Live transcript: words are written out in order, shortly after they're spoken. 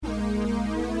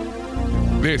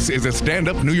This is a Stand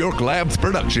Up New York Labs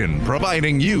production,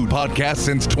 providing you podcasts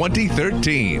since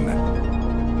 2013.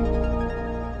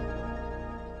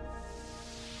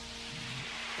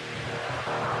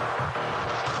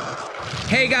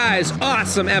 Hey guys,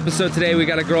 awesome episode today. We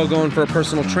got a girl going for a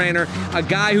personal trainer, a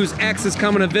guy whose ex is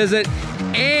coming to visit,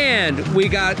 and we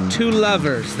got two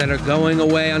lovers that are going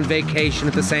away on vacation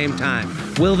at the same time.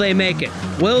 Will they make it?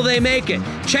 Will they make it?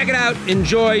 Check it out,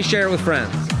 enjoy, share it with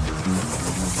friends.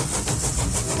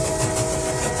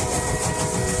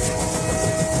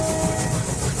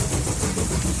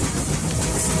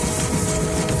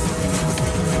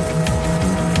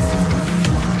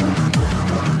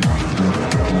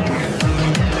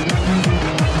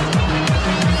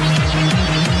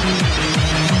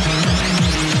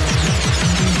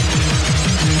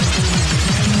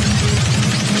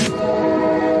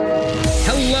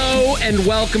 And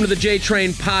welcome to the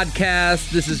J-Train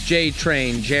podcast. This is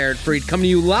J-Train, Jared Freed, coming to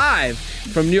you live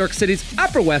from New York City's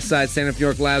Upper West Side Stand Up New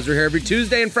York Labs. We're here every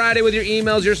Tuesday and Friday with your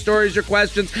emails, your stories, your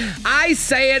questions. I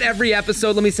say it every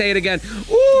episode. Let me say it again.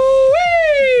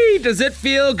 Ooh-wee! Does it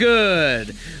feel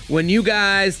good when you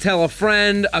guys tell a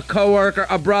friend, a coworker,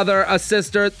 a brother, a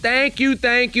sister, thank you,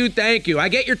 thank you, thank you. I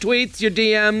get your tweets, your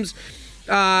DMs.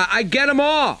 I get them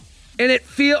all. And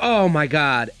oh my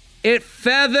God, it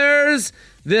feathers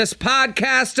this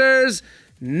podcaster's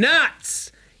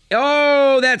nuts.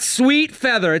 Oh, that sweet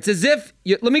feather. It's as if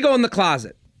let me go in the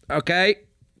closet, okay?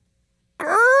 Ooh,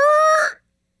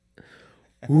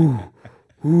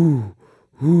 ooh,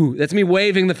 ooh. That's me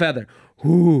waving the feather.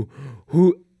 Ooh,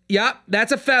 ooh. Yep,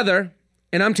 that's a feather,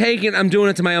 and I'm doing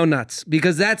it to my own nuts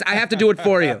because I have to do it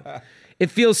for you.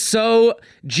 It feels so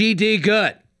GD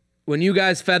good when you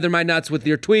guys feather my nuts with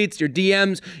your tweets, your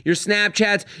DMs, your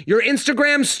Snapchats, your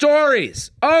Instagram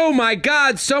stories. Oh my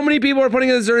God, so many people are putting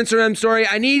in their Instagram story.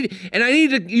 I need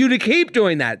you to keep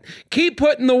doing that. Keep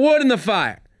putting the wood in the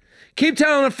fire. Keep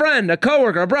telling a friend, a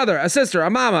coworker, a brother, a sister,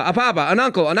 a mama, a papa, an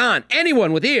uncle, an aunt,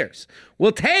 anyone with ears.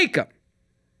 We'll take them.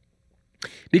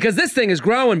 Because this thing is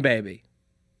growing, baby.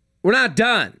 We're not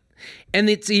done. And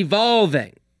it's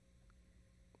evolving.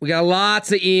 We got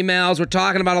lots of emails. We're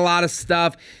talking about a lot of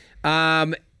stuff.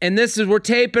 And we're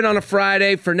taping on a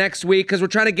Friday for next week because we're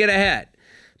trying to get ahead.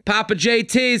 Papa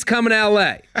JT's coming to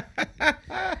LA.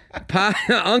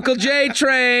 Uncle J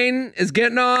Train is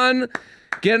getting on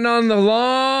the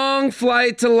long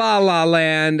flight to La La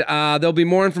Land. There'll be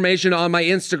more information on my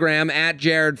Instagram at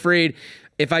Jared Freed.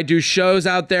 If I do shows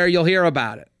out there, you'll hear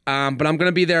about it. But I'm going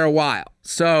to be there a while.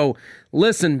 So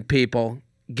listen, people,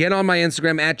 get on my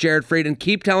Instagram at Jared Freed and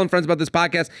keep telling friends about this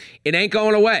podcast. It ain't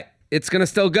going away. It's going to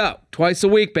still go twice a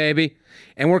week, baby.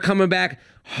 And we're coming back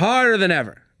harder than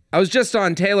ever. I was just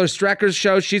on Taylor Strecker's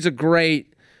show. She's a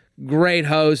great, great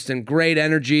host and great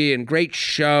energy and great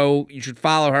show. You should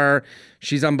follow her.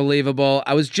 She's unbelievable.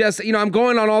 I was just, I'm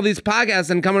going on all these podcasts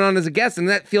and coming on as a guest, and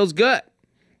that feels good.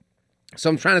 So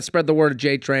I'm trying to spread the word of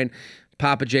J-Train,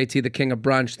 Papa JT, the king of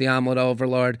brunch, the omelet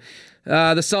overlord,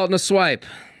 the Sultan of Swipe,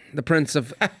 the Prince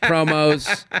of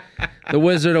Promos, the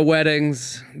Wizard of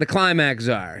Weddings, the Climax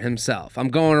Czar himself. I'm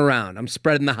going around. I'm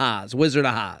spreading the Haas, Wizard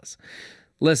of Haas.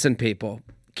 Listen, people,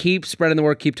 keep spreading the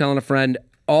word, keep telling a friend,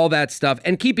 all that stuff,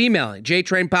 and keep emailing,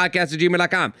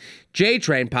 jtrainpodcast@gmail.com,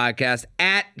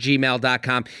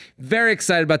 jtrainpodcast@gmail.com. Very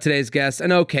excited about today's guest,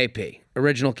 an OKP,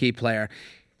 original key player.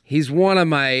 He's one of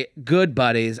my good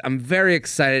buddies. I'm very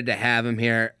excited to have him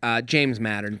here. James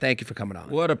Mattern, thank you for coming on.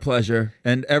 What a pleasure.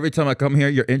 And every time I come here,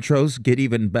 your intros get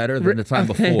even better than the time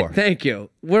before. Thank you.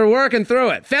 We're working through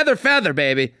it. Feather,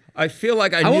 baby. I feel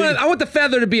like I want the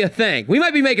feather to be a thing. We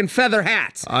might be making feather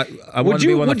hats. I want to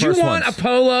be one of the first ones. Would you want a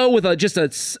polo with just a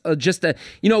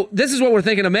this is what we're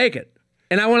thinking of making.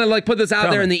 And I want to put this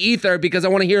out there in the ether because I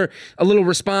want to hear a little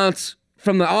response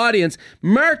from the audience.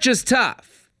 Merch is tough.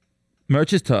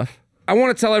 Merch is tough. I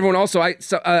want to tell everyone also,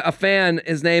 a fan,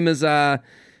 his name is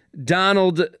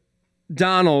Donald.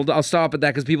 I'll stop at that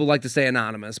because people like to say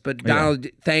anonymous. But Donald,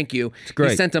 thank you. It's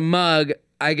great. He sent a mug.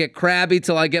 I get crabby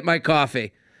till I get my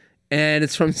coffee. And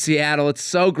it's from Seattle. It's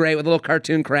so great with a little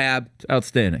cartoon crab. It's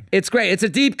outstanding. It's great. It's a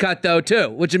deep cut, though, too,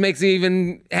 which makes me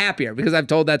even happier because I've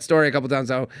told that story a couple times.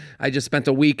 So I just spent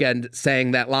a weekend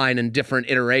saying that line in different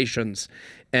iterations.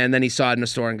 And then he saw it in the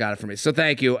store and got it for me. So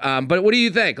thank you. But what do you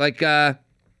think? I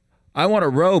want a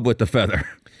robe with the feather.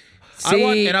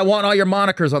 See, I want all your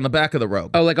monikers on the back of the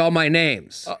robe. Oh, like all my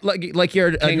names. Like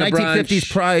your 1950s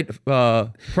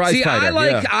prize See,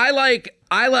 fighter. I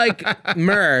like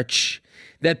merch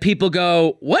that people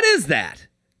go, what is that?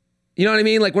 You know what I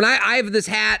mean? Like when I have this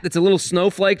hat that's a little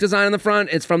snowflake design on the front.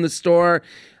 It's from the store.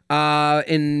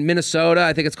 in Minnesota.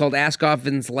 I think it's called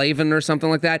Askoff-Vinslaven or something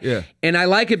like that. Yeah. And I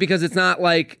like it because it's not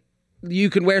like you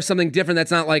can wear something different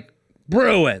that's not like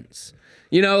Bruins.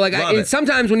 You know, like Love it.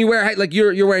 sometimes when you wear, like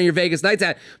you're wearing your Vegas Knights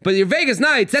hat, but your Vegas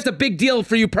Knights, that's a big deal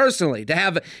for you personally to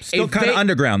have. Still kind of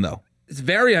underground though. It's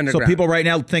very underground. So people right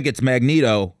now think it's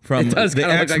Magneto from It does the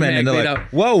kinda look like X-Men, and they're Magneto. like,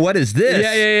 "Whoa, what is this?"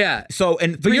 Yeah. So,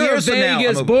 in But 3 you're a years from now,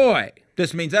 Vegas I'm boy.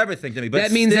 this means everything to me. But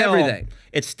That means still, everything.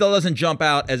 It still doesn't jump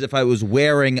out as if I was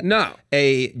wearing No.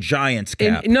 a Giants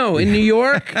cap. In New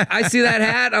York, I see that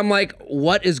hat. I'm like,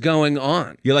 what is going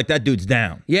on? You're like, that dude's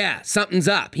down. Yeah, something's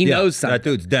up. He Yeah, knows something. that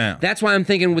dude's down. That's why I'm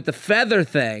thinking with the feather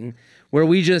thing, where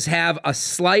we just have a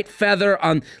slight feather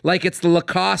on, like it's the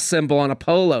Lacoste symbol on a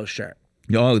polo shirt,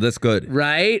 Oh, that's good.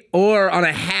 right? Or on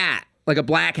a hat, like a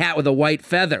black hat with a white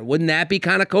feather. Wouldn't that be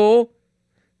kind of cool?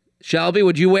 Shelby,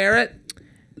 would you wear it?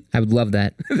 I would love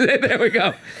that. There we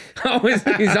go.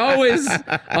 He's always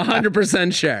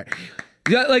 100% sure.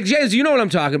 Yeah, like, James, you know what I'm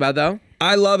talking about, though.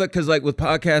 I love it because, like, with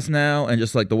podcasts now and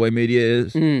just like the way media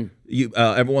is,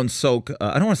 everyone's so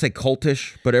I don't want to say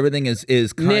cultish, but everything is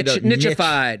kind of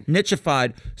Nichified.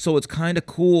 Nichified. So it's kind of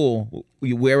cool.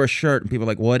 You wear a shirt and people are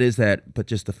like, "What is that?" But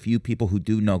just a few people who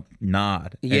do know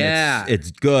nod. And Yeah.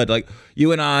 it's good. Like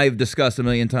you and I have discussed a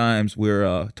million times.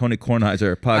 We're Tony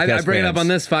Kornheiser podcast. I bring it up fans. on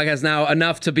this podcast now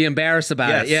enough to be embarrassed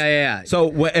about it. Yes. Yeah.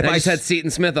 So if And I I just had Seton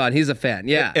Smith on. He's a fan.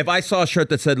 Yeah. If I saw a shirt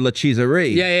that said La Cheeserie,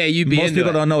 Yeah, you'd be most into people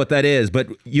it. don't know what that is, but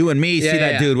you and me see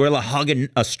that yeah. dude. We're like hugging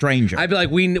a stranger. I'd be like,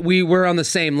 we were on the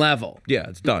same level. Yeah,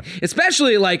 it's done.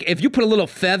 Especially like if you put a little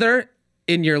feather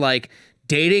in your like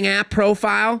dating app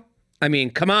profile. I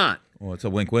mean, come on. Well, it's a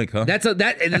wink, wink, huh?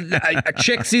 A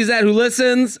chick sees that who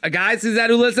listens, a guy sees that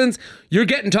who listens. You're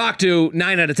getting talked to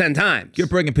 9 out of 10 times. You're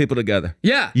bringing people together.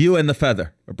 Yeah. You and the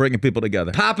feather are bringing people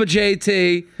together. Papa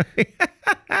JT,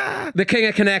 the king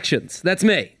of connections. That's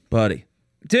me. Buddy.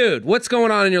 Dude, what's going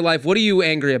on in your life? What are you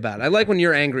angry about? I like when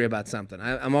you're angry about something.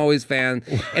 I'm always fan.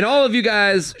 And all of you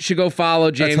guys should go follow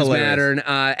James hilarious. Mattern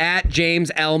at James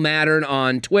L. Mattern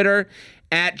on Twitter,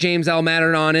 at James L.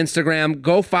 Mattern on Instagram.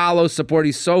 Go follow, support.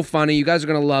 He's so funny. You guys are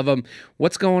going to love him.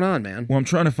 What's going on, man? Well, I'm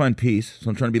trying to find peace, so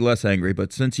I'm trying to be less angry.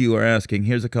 But since you are asking,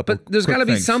 here's a couple. But there's got to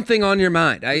be something on your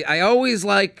mind. I always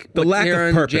like The lack of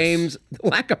hearing purpose. James. The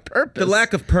lack of purpose. The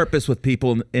lack of purpose with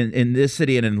people in this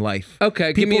city and in life.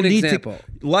 Okay, give me People an need example.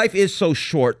 Life is so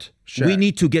short. Sure. We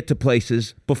need to get to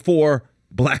places before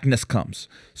blackness comes.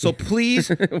 So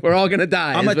please, We're all going to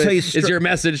die. I'm gonna tell you is your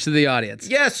message to the audience.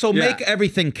 yeah, so Yeah. make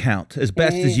everything count as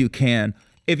best as you can.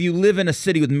 If you live in a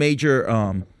city with major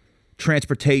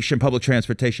transportation, public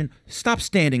transportation, stop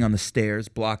standing on the stairs,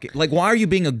 blocking. Like, why are you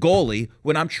being a goalie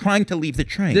when I'm trying to leave the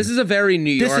train? This is a very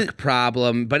New This York is-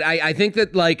 problem, but I think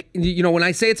that, like, you know, when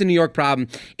I say it's a New York problem,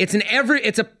 it's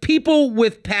a people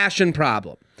with passion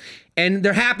problem. And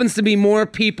there happens to be more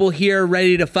people here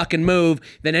ready to fucking move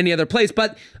than any other place.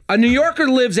 But a New Yorker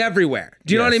lives everywhere.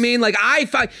 Do you know what I Yes. mean? Like,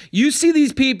 you see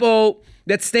these people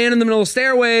that stand in the middle of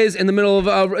stairways, in the middle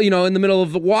of, in the middle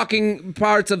of the walking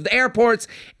parts of the airports,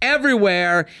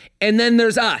 everywhere. And then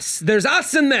there's us. There's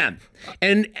us and them.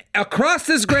 And across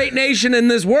this great nation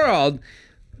and this world,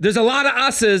 there's a lot of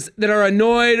us's that are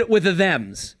annoyed with the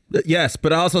thems. Yes,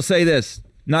 but I also say this,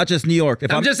 not just New York.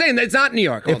 If I'm just saying, it's not New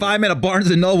York. if I'm in a Barnes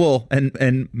and Noble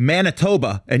and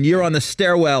Manitoba and you're on the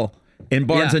stairwell in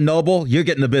Barnes Yeah. and Noble, you're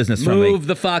getting the business from me. Move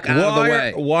the fuck out of the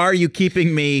way. Why are you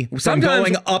keeping me from Sometimes-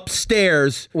 going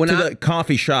upstairs to the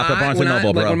coffee shop at Barnes and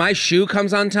Noble, bro? Like when my shoe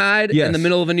comes untied in Yes. the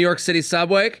middle of a New York City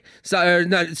subway,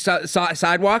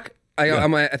 sidewalk. I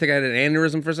think I had an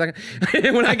aneurysm for a second.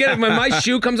 When my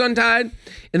shoe comes untied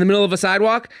in the middle of a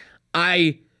sidewalk,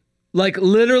 I like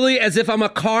literally as if I'm a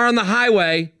car on the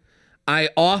highway, I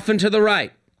off and to the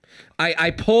right.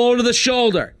 I pull to the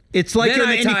shoulder. It's like Then you're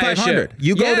I in the tie a Indy shoe. 500.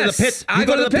 You go to the Yes, pit. I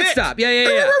go to the pit stop.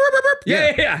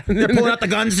 Yeah. They're pulling out the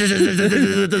guns.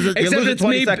 You're losing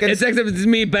 20 seconds. Except it's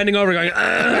me bending over going,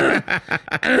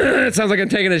 it sounds like I'm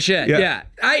taking a shit. Yeah.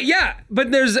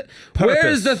 But there's,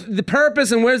 where's the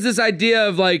purpose and where's this idea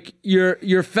of like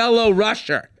your fellow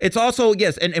rusher? It's also,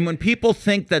 yes, and when people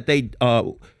think that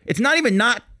it's not even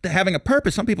not having a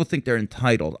purpose. Some people think they're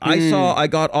entitled. I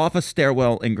got off a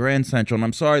stairwell in Grand Central, and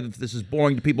I'm sorry that this is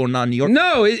boring to people in non-New York.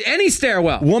 No, any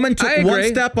stairwell. Woman took I one agree.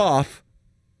 step off,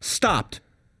 stopped,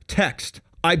 text.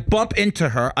 I bump into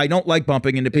her. I don't like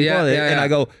bumping into people. And I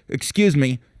go, excuse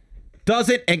me.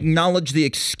 Doesn't acknowledge the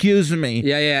excuse me.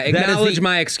 Yeah. Acknowledge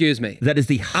my excuse me. That is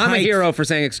the height. I'm a hero for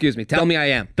saying excuse me. Tell me I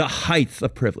am. The height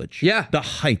of privilege. Yeah. The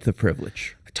height of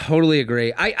privilege. I totally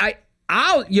agree.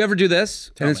 You ever do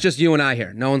this? And it's just you and I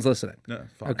here. No one's listening. No,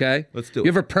 fine. Okay? Let's do it. You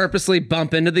ever purposely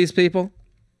bump into these people?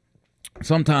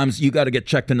 Sometimes you got to get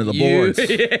checked into the boards.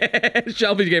 Yeah,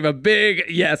 Shelby gave a big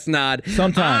yes nod.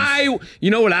 Sometimes. You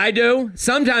know what I do?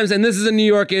 Sometimes, and this is a New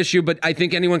York issue, but I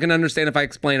think anyone can understand if I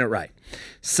explain it right.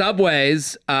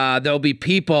 Subways, there'll be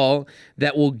people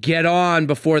that will get on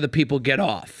before the people get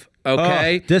off.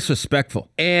 Okay. Disrespectful.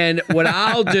 And what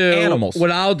I'll do, Animals. What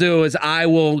I'll do is I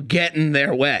will get in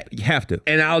their way. You have to.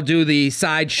 And I'll do the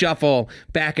side shuffle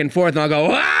back and forth, and I'll go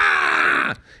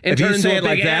and If turn you into say a it big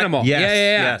like that, animal. yes, Yeah.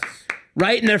 yes.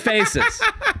 Right in their faces.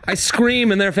 I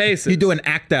scream in their faces. You do an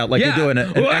act out like you're doing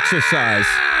an exercise.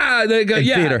 They go, in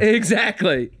theater.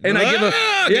 Exactly. And I give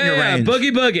Get in your range.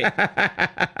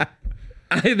 boogie.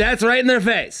 That's right in their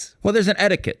face. Well, there's an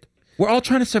etiquette. We're all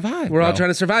trying to survive. We're all trying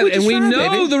to survive, and we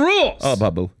know the rules. Oh,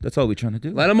 Babu, that's all we're trying to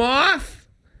do. Let them off,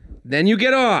 then you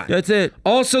get on. That's it.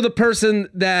 Also, the person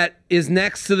that is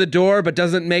next to the door but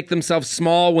doesn't make themselves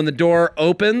small when the door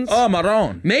opens. Oh,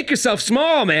 Maron. Make yourself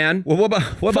small, man. Well, what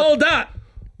Fold up.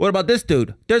 about this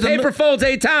dude? There's Paper folds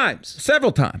 8 times.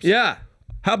 several times. Yeah.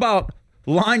 How about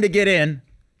line to get in,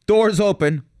 doors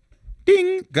open,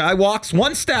 ding, guy walks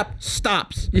 1 step,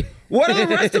 stops. What are the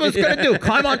rest of us gonna do?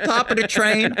 Climb on top of the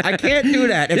train? I can't do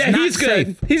that. It's not he's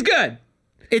safe. good. He's good.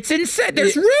 It's insane.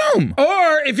 There's room.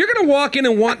 Or if you're gonna walk in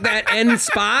and want that end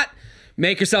spot,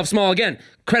 make yourself small again.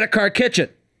 Credit card kitchen.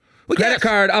 Well, Credit yes.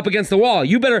 card up against the wall.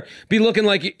 You better be looking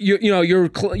like you're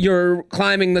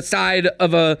climbing the side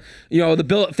of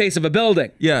the face of a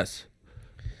building. Yes.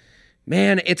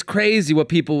 Man, it's crazy what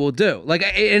people will do.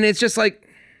 And it's just like,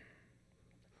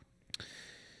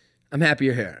 I'm happy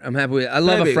you're here. I'm happy. I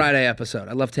love Baby. a Friday episode.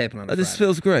 I love taping on a This Friday.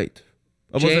 feels great.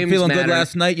 I wasn't James feeling good Mattern.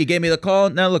 last night. You gave me the call.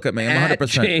 Now look at me. I'm At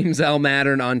 100%. James L.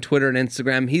 Mattern on Twitter and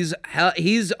Instagram.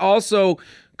 He's also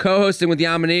co-hosting with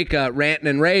Yamanika, Rantin'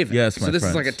 and Raving. Yes, so my this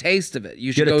friends. is like a taste of it.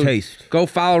 You should Get a go taste. go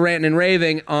follow Rantin' and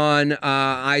Raving on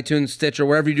iTunes, Stitcher,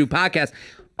 wherever you do podcasts.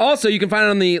 Also, you can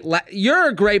find it on you're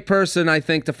a great person, I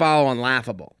think, to follow on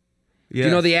Laughable. Yes.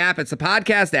 You know the app? It's the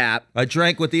podcast app. I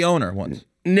drank with the owner once.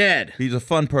 Ned. He's a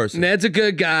fun person. Ned's a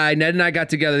good guy. Ned and I got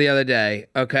together the other day,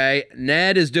 okay?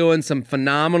 Ned is doing some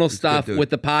phenomenal stuff dude. with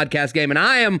the podcast game, and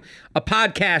I am a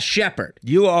podcast shepherd.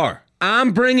 You are.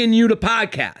 I'm bringing you to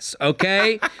podcasts,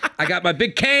 okay? I got my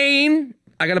big cane.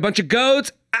 I got a bunch of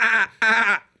goats.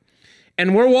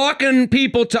 And we're walking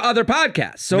people to other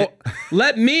podcasts. So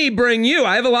let me bring you.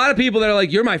 I have a lot of people that are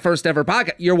like, you're my first ever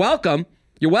podcast. You're welcome.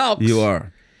 You're welcome. You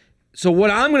are. So what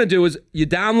I'm going to do is you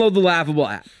download the Laughable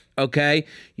app, okay?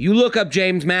 You look up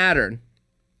James Mattern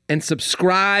and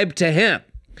subscribe to him.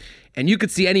 And you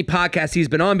could see any podcast he's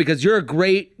been on because you're a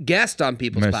great guest on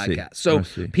people's Merci. podcasts. So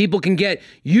Merci. people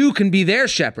you can be their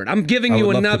shepherd. I'm giving I you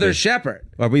would love to another be. shepherd.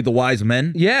 Are we the wise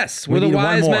men? Yes, We we're the need one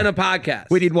wise more. men of podcasts.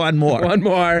 We need one more. One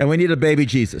more. And we need a baby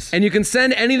Jesus. And you can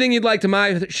send anything you'd like to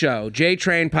my show,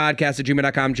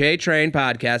 jtrainpodcast@gmail.com,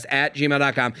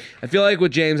 jtrainpodcast@gmail.com. I feel like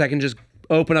with James, I can just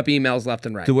open up emails left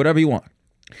and right. Do whatever you want.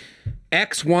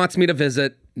 X wants me to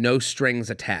visit, no strings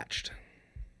attached.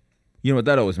 You know what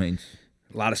that always means?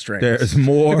 A lot of strings. There's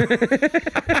more.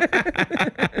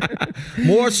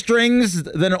 More strings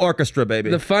than an orchestra, baby.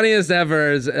 The funniest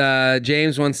ever is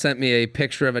James once sent me a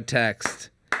picture of a text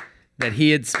that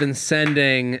he had been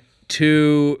sending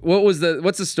to, what's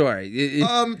the story?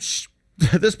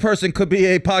 This person could be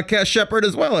a podcast shepherd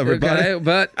as well, everybody. Okay,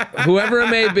 but whoever it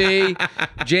may be,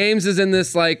 James is in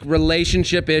this like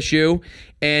relationship issue,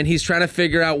 and he's trying to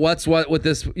figure out what's what with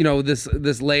this,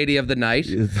 this lady of the night.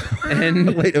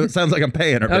 And Wait, it sounds like I'm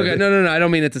paying her. Baby. okay, no, I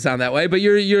don't mean it to sound that way, but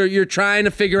you're trying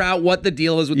to figure out what the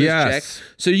deal is with this Yes. chick.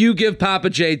 So you give Papa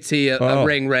JT a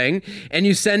ring, and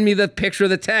you send me the picture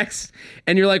of the text,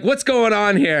 and you're like, "What's going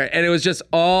on here?" And it was just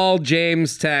all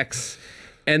James texts,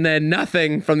 and then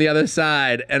nothing from the other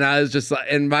side. And I was just like,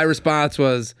 and my response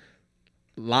was,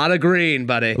 "A lot of green,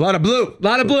 buddy. A lot of blue. A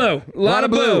lot of blue. A lot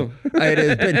of blue." It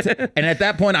has been and at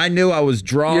that point, I knew I was You're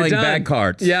drawing done. bad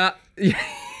cards. Yeah,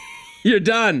 you're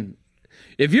done.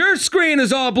 If your screen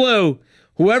is all blue,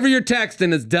 whoever you're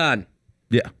texting is done.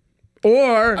 Yeah.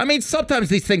 Or I mean, sometimes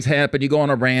these things happen. You go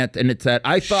on a rant, and it's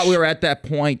I thought we were at that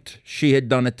point. She had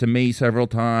done it to me several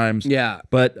times. Yeah.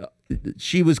 But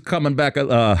she was coming back.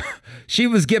 She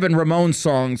was giving Ramones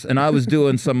songs, and I was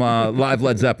doing some live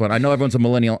Led Zeppelin. I know everyone's a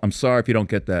millennial. I'm sorry if you don't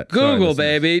get that. Sorry, Google,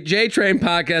 listeners. baby.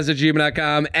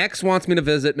 jtrainpodcast@gmail.com. X wants me to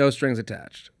visit, no strings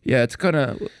attached. Yeah, it's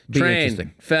gonna be interesting.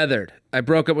 Train, feathered. I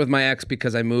broke up with my ex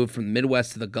because I moved from the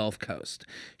Midwest to the Gulf Coast.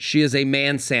 She is a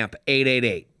Mansamp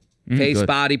 888. Face, good.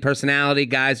 body, personality,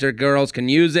 guys or girls can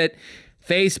use it.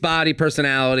 Face, body,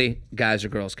 personality, guys or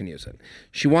girls can use it.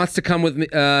 She wants to come with me,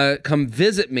 come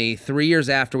visit me 3 years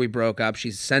after we broke up.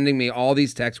 She's sending me all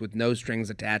these texts with no strings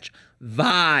attached.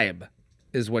 Vibe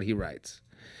is what he writes.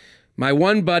 My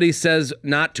one buddy says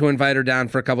not to invite her down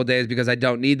for a couple days because I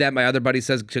don't need that. My other buddy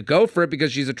says to go for it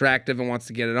because she's attractive and wants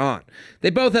to get it on. They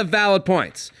both have valid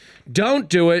points. Don't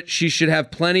do it. She should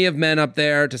have plenty of men up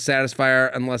there to satisfy her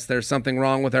unless there's something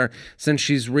wrong with her. Since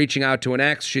she's reaching out to an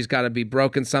ex, she's got to be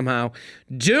broken somehow.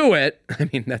 Do it. I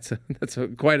mean, that's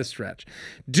quite a stretch.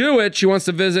 Do it. She wants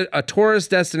to visit a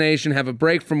tourist destination, have a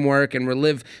break from work, and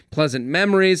relive pleasant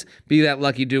memories. Be that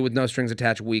lucky dude with no strings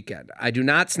attached weekend. I do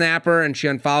not snap her, and she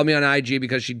unfollowed me on IG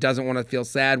because she doesn't want to feel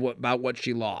sad about what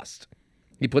she lost.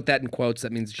 He put that in quotes.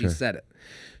 That means she said it.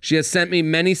 She has sent me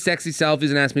many sexy selfies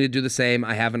and asked me to do the same.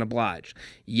 I haven't obliged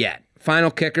yet.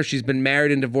 Final kicker. She's been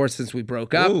married and divorced since we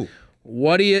broke up. Ooh.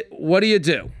 What do you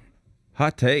do?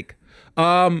 Hot take.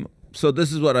 So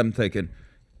this is what I'm thinking.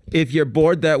 If you're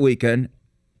bored that weekend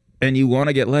and you want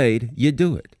to get laid, you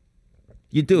do it.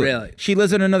 You do it. Really? She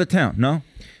lives in another town, no?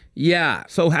 Yeah.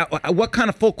 So what kind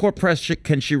of full court press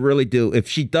can she really do? If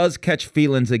she does catch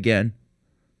feelings again,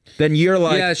 then you're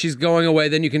like, yeah, she's going away.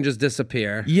 Then you can just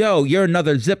disappear. yo, you're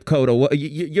another zip code away.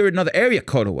 You're another area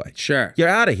code away. Sure. You're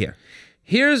out of here.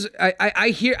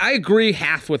 I agree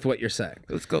half with what you're saying.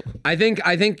 Let's go. I think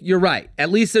you're right.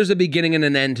 At least there's a beginning and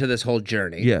an end to this whole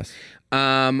journey. Yes.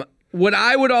 What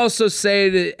I would also say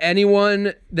to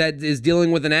anyone that is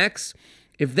dealing with an ex,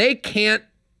 if they can't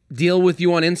deal with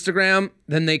you on Instagram,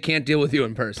 then they can't deal with you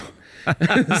in person.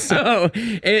 So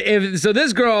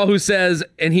this girl who says,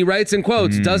 and he writes in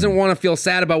quotes, doesn't want to feel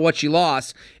sad about what she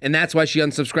lost, and that's why she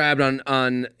unsubscribed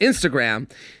on Instagram,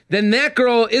 then that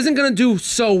girl isn't going to do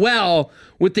so well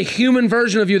with the human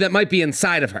version of you that might be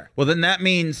inside of her. Well, then that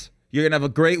means you're going to have a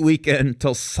great weekend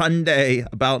till Sunday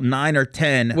about 9 or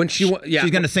 10. When she's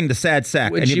going to sing the sad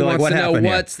sack. When and she you'll be wants like, to know happened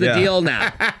here? what's the deal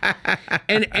now.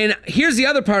 And here's the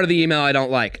other part of the email I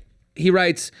don't like. He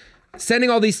writes, sending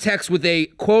all these texts with a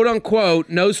quote unquote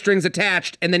no strings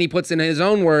attached, and then he puts in his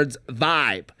own words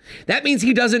vibe. That means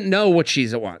he doesn't know what she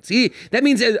wants. That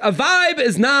means a vibe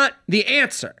is not the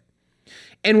answer.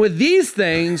 And with these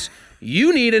things,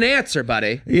 you need an answer,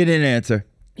 buddy. You didn't answer.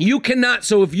 You cannot.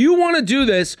 So if you want to do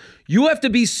this, you have to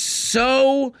be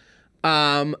so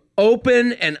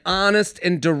open and honest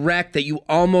and direct that you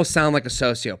almost sound like a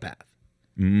sociopath.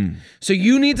 So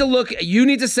you need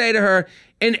to say to her,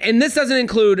 and this doesn't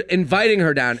include inviting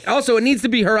her down. Also, it needs to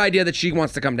be her idea that she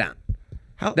wants to come down.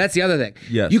 That's the other thing.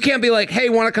 Yes. You can't be like, hey,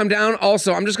 want to come down?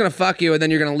 Also, I'm just going to fuck you, and then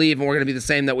you're going to leave, and we're going to be the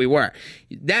same that we were.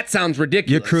 That sounds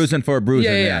ridiculous. You're cruising for a bruiser.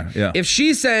 Yeah. If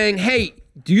she's saying, hey,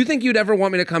 do you think you'd ever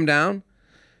want me to come down?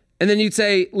 And then you'd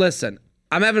say, listen,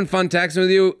 I'm having fun texting with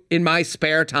you in my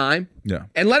spare time. Yeah.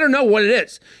 And let her know what it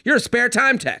is. You're a spare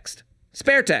time text.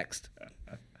 Spare text.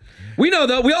 We know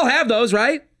though. We all have those,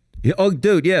 right? Yeah, oh,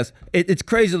 dude, yes. It's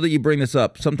crazy that you bring this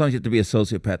up. Sometimes you have to be a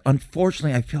sociopath.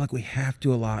 Unfortunately, I feel like we have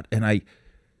to a lot. And I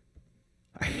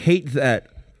hate that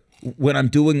when I'm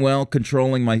doing well,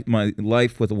 controlling my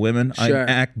life with women, Sure.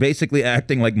 I'm basically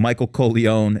acting like Michael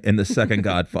Corleone in The Second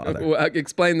Godfather. Well,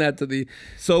 explain that to the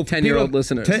So 10-year-old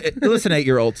listeners. Listen,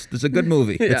 8-year-olds. It's a good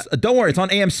movie. Yeah. Don't worry, it's on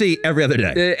AMC every other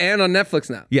day. And on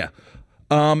Netflix now. Yeah.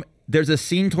 There's a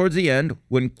scene towards the end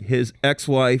when his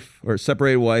ex-wife or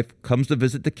separated wife comes to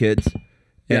visit the kids,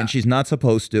 and Yeah. she's not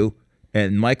supposed to,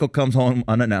 and Michael comes home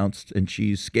unannounced, and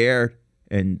she's scared,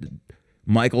 and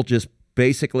Michael just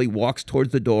basically walks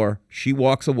towards the door. She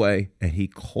walks away, and he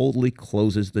coldly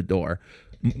closes the door.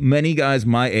 Many guys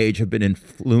my age have been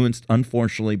influenced,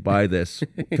 unfortunately, by this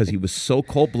because he was so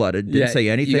cold-blooded, didn't say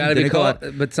anything. You gotta be didn't go cold,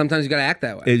 out. but sometimes you got to act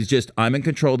that way. It's just, I'm in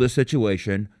control of this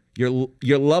situation.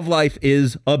 Your love life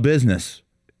is a business.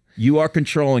 You are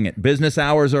controlling it. Business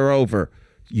hours are over.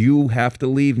 You have to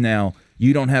leave now.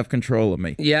 You don't have control of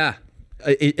me. Yeah.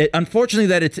 Unfortunately,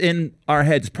 that it's in our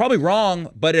heads. Probably wrong,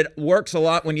 but it works a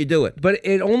lot when you do it. But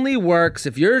it only works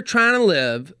if you're trying to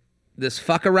live this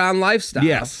fuck around lifestyle.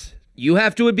 Yes. You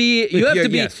have to be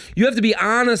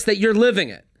honest that you're living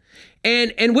it.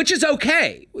 And which is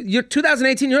okay. You're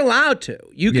 2018, you're allowed to.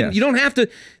 You don't have to.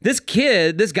 This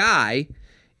guy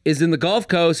is in the Gulf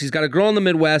Coast. He's got a girl in the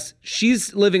Midwest.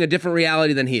 She's living a different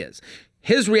reality than he is.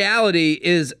 His reality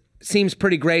seems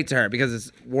pretty great to her because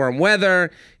it's warm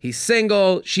weather. He's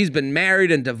single. She's been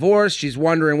married and divorced. She's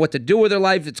wondering what to do with her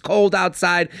life. It's cold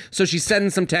outside. So she's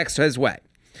sending some texts his way.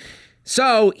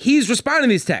 So he's responding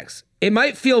to these texts. It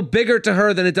might feel bigger to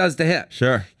her than it does to him.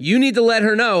 Sure. You need to let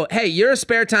her know, hey, you're a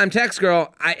spare time text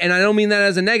girl. And I don't mean that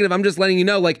as a negative. I'm just letting you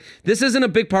know, like, this isn't a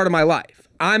big part of my life.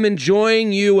 I'm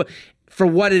enjoying you for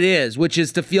what it is, which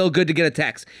is to feel good to get a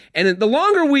text. And the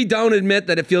longer we don't admit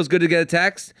that it feels good to get a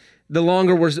text, the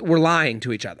longer we're lying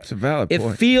to each other. It's a valid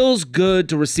point. It feels good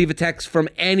to receive a text from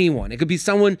anyone. It could be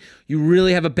someone you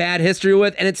really have a bad history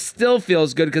with, and it still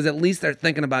feels good because at least they're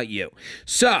thinking about you.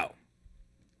 So,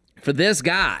 for this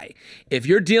guy, if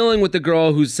you're dealing with the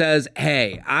girl who says,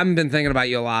 hey, I've been thinking about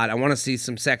you a lot. I want to see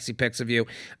some sexy pics of you.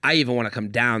 I even want to come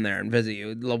down there and visit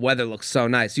you. The weather looks so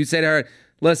nice. You say to her,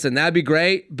 listen, that'd be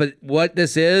great, but what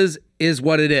this is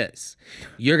what it is.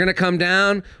 You're going to come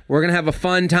down, we're going to have a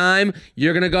fun time,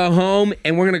 you're going to go home,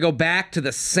 and we're going to go back to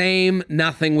the same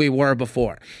nothing we were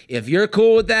before. If you're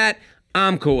cool with that,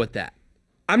 I'm cool with that.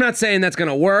 I'm not saying that's going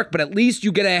to work, but at least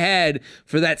you get ahead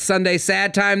for that Sunday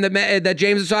sad time that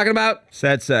James was talking about.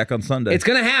 Sad sack on Sunday. It's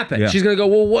going to happen. Yeah. She's going to go,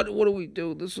 well, what do we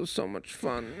do? This was so much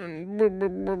fun.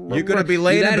 You're going to be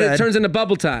laying in bed. It turns into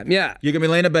bubble time. Yeah. You're going to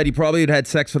be laying in bed. You probably had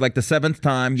sex for like the 7th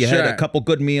time. You Sure. had a couple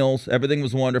good meals. Everything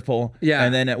was wonderful. Yeah.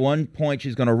 And then at one point,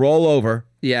 she's going to roll over.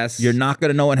 Yes. You're not going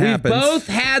to know what happens. We've both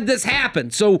had this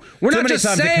happen. So we're Too not many just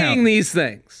times to saying count. these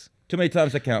things. Too many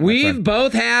times to count. my We've friend.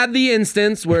 both had the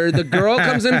instance where the girl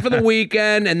comes in for the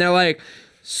weekend and they're like,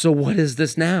 so what is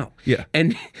this now? Yeah.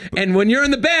 And when you're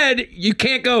in the bed, you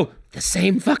can't go, the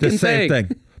same fucking the same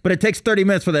thing. But it takes 30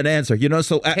 minutes for that answer, you know?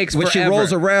 So Takes when she forever.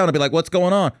 rolls around, I'll be like, what's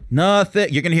going on?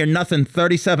 Nothing. You're going to hear nothing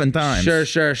 37 times.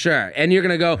 Sure. And you're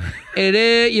going to go, it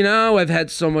is, I've had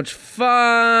so much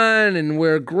fun and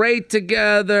we're great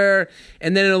together.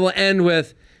 And then it'll end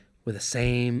with the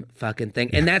same fucking thing.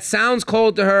 And that sounds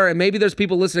cold to her. And maybe there's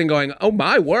people listening going, oh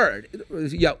my word.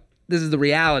 Yo, this is the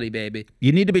reality, baby.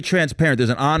 You need to be transparent. There's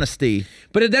an honesty.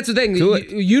 But that's the thing.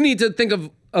 You need to think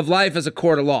of life as a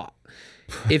court of law.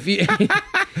 If you,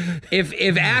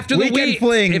 if after the Weekend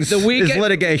flings is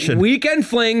litigation. Weekend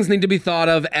flings need to be thought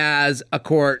of as a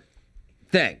court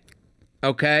thing.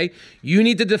 Okay, you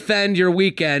need to defend your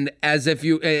weekend as if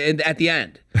you at the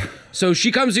end. So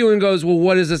she comes to you and goes, "Well,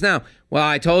 what is this now?" Well,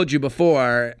 I told you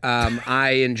before. I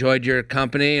enjoyed your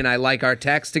company and I like our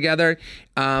text together,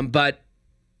 but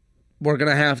we're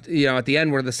gonna have to, at the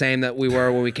end we're the same that we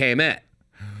were when we came in.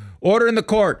 Order in the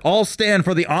court. All stand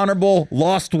for the honorable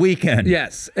lost weekend.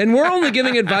 Yes, and we're only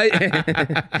giving advice.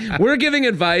 We're giving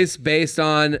advice based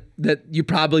on that you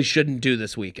probably shouldn't do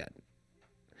this weekend.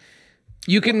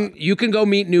 You can go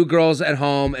meet new girls at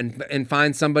home and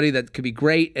find somebody that could be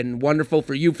great and wonderful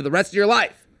for you for the rest of your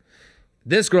life.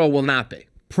 This girl will not be.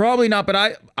 Probably not,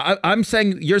 but I'm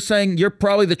saying you're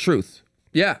probably the truth.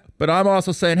 Yeah, But I'm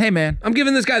also saying, hey man, I'm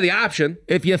giving this guy the option.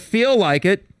 if you feel like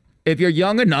it, if you're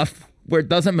young enough where it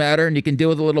doesn't matter and you can deal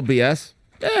with a little BS,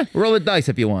 roll the dice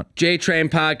if you want.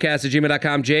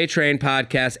 JTrainPodcast@gmail.com,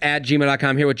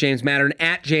 JTrainPodcast@gmail.com. Here with James Mattern,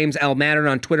 at James L. Mattern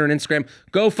on Twitter and Instagram.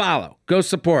 Go follow. Go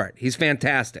support. He's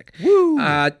fantastic. Woo.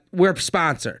 We're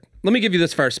sponsored. Let me give you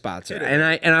this first sponsor.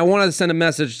 And I want to send a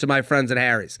message to my friends at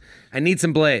Harry's. I need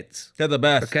some blades. They're the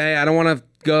best. Okay? I don't want to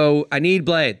go. I need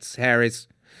blades, Harry's.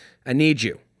 I need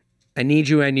you. I need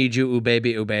you. Ooh,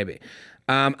 baby. Ooh, baby.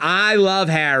 I love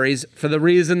Harry's for the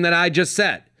reason that I just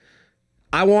said.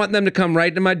 I want them to come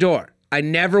right to my door. I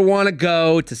never want to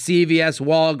go to CVS,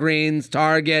 Walgreens,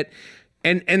 Target.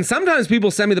 And sometimes people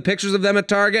send me the pictures of them at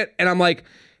Target, and I'm like,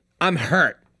 I'm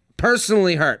hurt.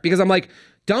 Personally hurt. Because I'm like,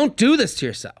 don't do this to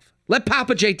yourself. Let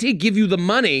Papa JT give you the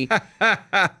money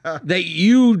that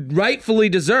you rightfully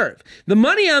deserve. The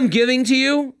money I'm giving to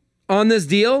you on this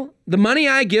deal, the money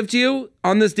I give to you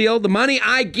on this deal, the money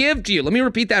I give to you, let me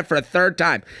repeat that for a third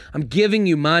time. I'm giving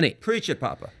you money. Preach it,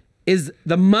 Papa. Is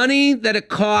the money that it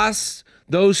costs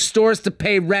those stores to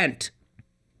pay rent.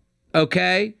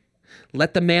 Okay?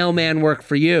 Let the mailman work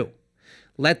for you.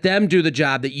 Let them do the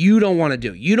job that you don't want to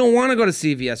do. You don't want to go to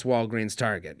CVS, Walgreens,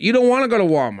 Target. You don't want to go to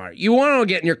Walmart. You want to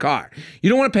get in your car. You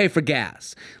don't want to pay for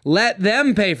gas. Let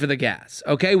them pay for the gas.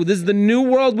 Okay? Well, this is the new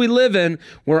world we live in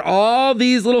where all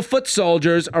these little foot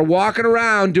soldiers are walking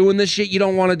around doing the shit you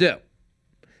don't want to do.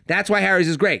 That's why Harry's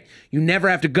is great. You never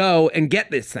have to go and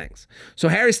get these things. So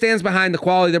Harry stands behind the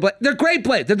quality of their blade. They're great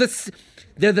blades.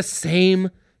 They're the same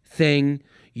thing.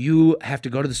 You have to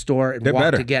go to the store and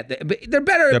walk to get them. They're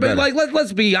better. But like,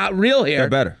 let's be real here. They're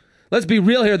better. Let's be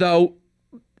real here, though.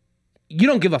 You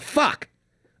don't give a fuck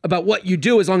about what you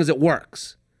do as long as it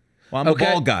works. Well, I'm a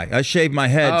bald guy. I shave my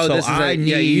head, so I need.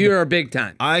 Yeah, you're a big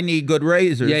time. I need good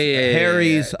razors. Yeah.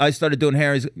 Harry's. I started doing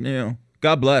Harry's.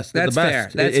 God bless. They're That's the fair.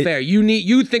 best. That's fair.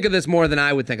 You think of this more than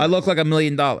I would think of I this. look like $1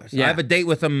 million. Yeah. I have a date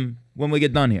with them when we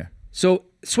get done here. So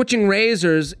switching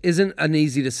razors isn't an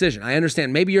easy decision. I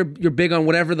understand. Maybe you're big on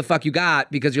whatever the fuck you got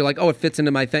because you're like, oh, it fits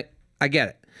into my thing. I get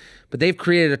it. But they've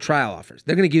created a trial offers.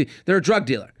 They're a drug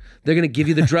dealer. They're going to give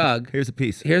you the drug. Here's a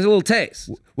piece. Here's a little taste.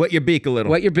 Wet your beak a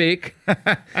little. Wet your beak.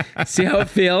 See how it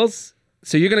feels.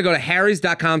 So you're going to go to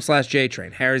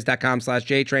harrys.com/JTrain,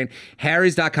 harrys.com/JTrain,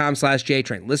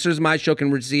 harrys.com/JTrain. Listeners of my show can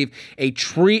receive a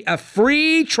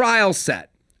free trial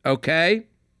set, okay?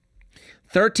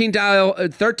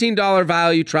 $13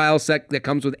 value trial set that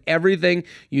comes with everything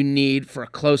you need for a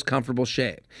close, comfortable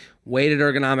shave. Weighted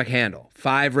ergonomic handle,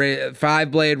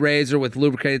 5-blade razor with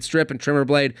lubricated strip and trimmer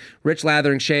blade, rich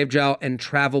lathering shave gel, and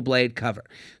travel blade cover.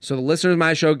 So the listeners of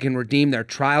my show can redeem their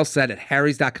trial set at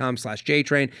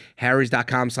harrys.com/JTrain,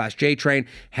 harrys.com/JTrain,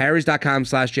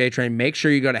 harrys.com/JTrain. Make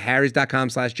sure you go to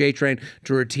harrys.com/JTrain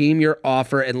to redeem your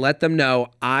offer and let them know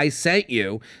I sent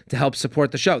you to help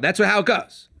support the show. That's how it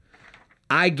goes.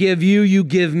 I give you, you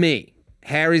give me.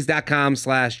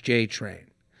 harrys.com/JTrain.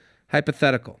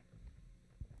 Hypothetical.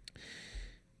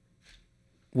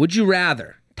 Would you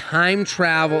rather time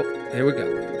travel? Here we go.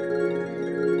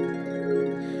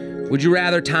 Would you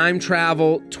rather time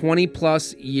travel 20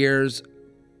 plus years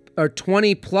or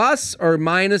 20 plus or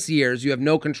minus years? You have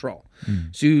no control.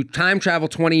 So you time travel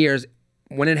 20 years.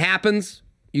 When it happens,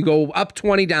 you go up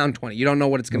 20, down 20. You don't know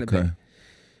what it's going to be.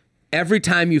 Every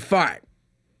time you fart.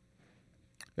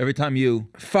 Every time you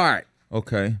Fart.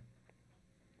 Okay.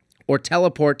 Or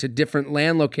teleport to different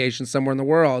land locations somewhere in the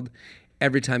world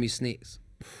every time you sneeze.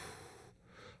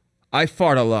 I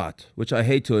fart a lot, which I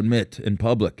hate to admit in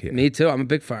public here. Me too. I'm a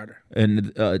big farter.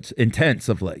 And it's intense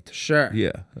of late. Sure.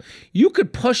 Yeah. You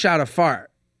could push out a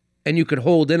fart and you could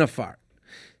hold in a fart.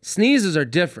 Sneezes are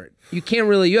different. You can't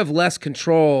really, you have less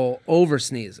control over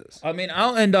sneezes. I mean,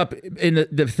 I'll end up in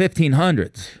the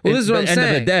 1500s. Well, this is what I'm end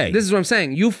saying. Of the day. This is what I'm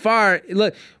saying. You fart,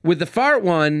 look, with the fart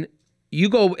one, you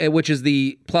go, which is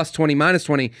the plus 20, minus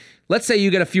 20. Let's say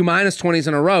you get a few minus 20s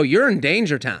in a row. You're in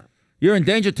danger town. You're in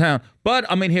danger town. But,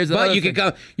 I mean, here's the other But you thing.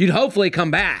 could go, you'd hopefully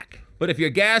come back. But if you're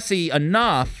gassy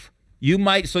enough, you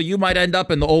might end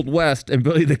up in the Old West and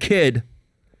Billy the Kid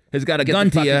has got a Get gun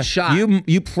the to you. fucking shot.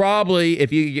 You probably,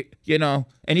 if you know,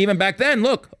 and even back then,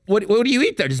 look, what do you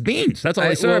eat there? Just beans. That's all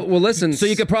they serve. Well, listen. So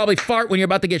you could probably fart when you're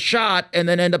about to get shot and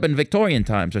then end up in Victorian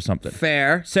times or something.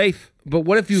 Fair. Safe. But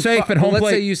what if you Safe at home let's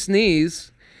plate. say you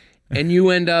sneeze and you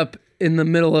end up in the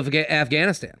middle of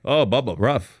Afghanistan. Oh, Bubba,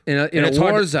 rough. In a it's war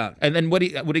hard to- zone. And then what are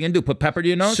you gonna do? Put pepper to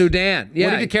your nose? Sudan. Yeah.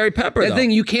 What if you carry pepper, The though? thing,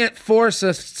 you can't force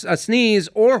a sneeze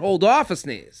or hold off a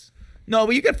sneeze. No,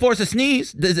 but you can force a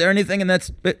sneeze. Is there anything in that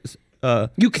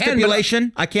You can,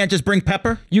 stipulation? I can't just bring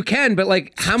pepper? You can, but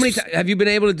like, how many times have you been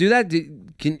able to do that?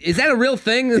 Is that a real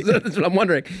thing? That's what I'm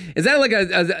wondering. Is that like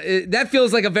that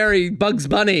feels like a very Bugs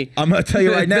Bunny? I'm gonna tell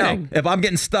you right now, thing. if I'm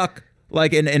getting stuck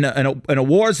like in a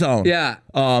war zone, Yeah.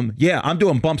 I'm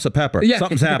doing bumps of pepper. Yeah.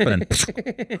 Something's happening.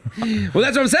 Well,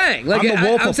 that's what I'm saying. Like, I'm the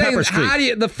wolf I'm of saying, Pepper Street. how do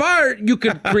you, the fart you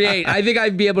could create? I think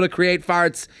I'd be able to create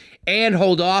farts and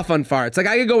hold off on farts. Like,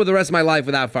 I could go with the rest of my life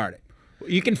without farting.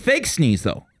 You can fake sneeze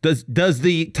though. Does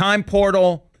the time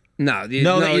portal? No, you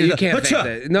that can't fake Achoo!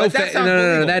 that. No, But that sounds no.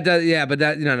 believable. That does, yeah, but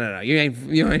that no. You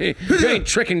ain't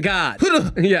tricking God.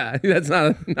 Yeah, that's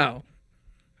not no.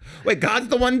 Wait, God's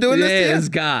the one doing this to you? Yeah, it's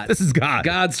God. This is God.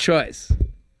 God's choice.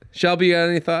 Shelby, you got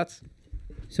any thoughts?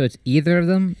 So it's either of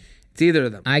them. It's either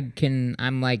of them.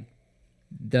 I'm like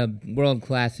the world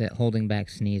class at holding back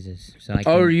sneezes. So I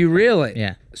can, Oh, are you really?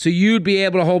 Yeah. So you'd be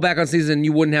able to hold back on season and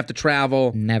you wouldn't have to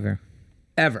travel never.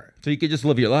 ever. So you could just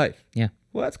live your life. Yeah.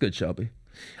 Well, that's good, Shelby.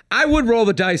 I would roll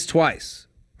the dice twice.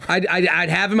 I'd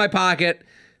have in my pocket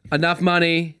enough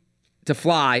money to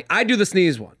fly. I'd do the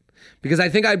sneeze one. Because I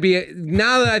think I'd be,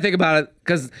 now that I think about it,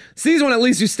 because sneeze one, at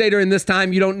least you stay during this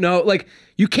time. You don't know, like,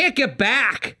 you can't get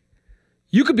back.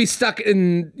 You could be stuck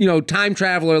in, time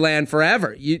traveler land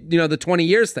forever. You know, the 20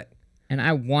 years thing. And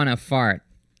I want to fart.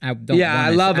 I don't. Yeah,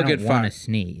 I love a good I don't want fart. to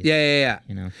sneeze. Yeah.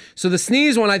 You know. So the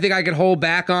sneeze one, I think I could hold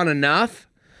back on enough.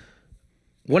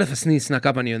 What if a sneeze snuck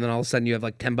up on you and then all of a sudden you have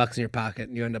like $10 in your pocket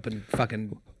and you end up in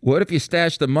fucking... What if you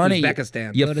stash the money?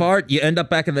 Uzbekistan. You fart, you end up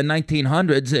back in the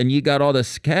 1900s and you got all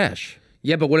this cash.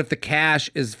 Yeah, but what if the cash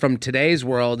is from today's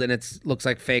world and it looks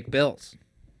like fake bills?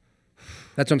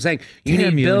 That's what I'm saying.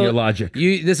 Damn you and your logic.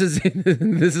 This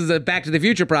is a Back to the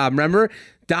Future problem. Remember,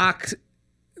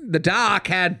 the doc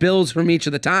had bills from each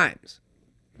of the times.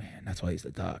 Man, that's why he's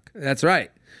the doc. That's right.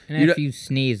 And if you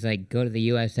sneeze, like go to the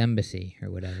U.S. Embassy or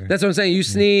whatever. That's what I'm saying. You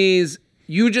sneeze,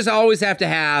 you just always have to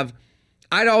have.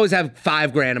 I'd always have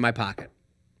 $5,000 in my pocket,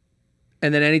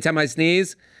 and then anytime I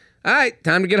sneeze, all right,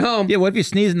 time to get home. Yeah, what if you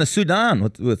sneeze in the Sudan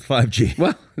with 5G?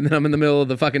 Well, then I'm in the middle of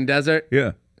the fucking desert.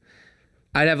 Yeah.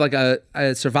 I'd have like a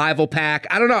survival pack.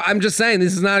 I don't know. I'm just saying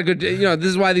this is not a good. This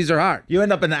is why these are hard. You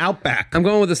end up in the outback. I'm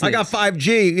going with the sneeze. I got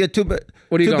 5G. You're too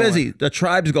What are you too going busy. with? The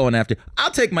tribe's going after you.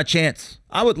 I'll take my chance.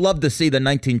 I would love to see the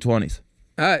 1920s.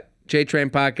 All right,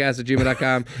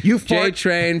 jtrainpodcast@gmail.com. You fart.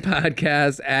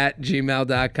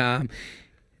 jtrainpodcast@gmail.com.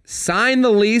 Sign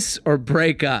the lease or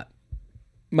break up.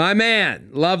 My man,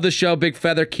 love the show, Big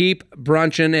Feather. Keep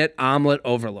brunching it, Omelet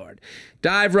Overlord.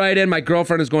 Dive right in. My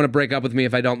girlfriend is going to break up with me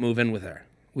if I don't move in with her.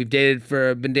 We've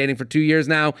been dating for 2 years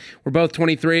now. We're both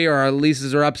 23, or our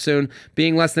leases are up soon.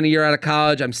 Being less than a year out of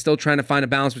college, I'm still trying to find a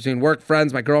balance between work,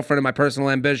 friends, my girlfriend, and my personal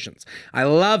ambitions. I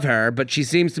love her, but she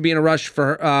seems to be in a rush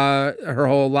for her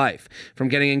whole life. From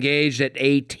getting engaged at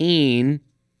 18,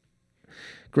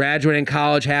 graduating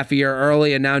college half a year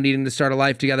early, and now needing to start a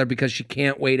life together because she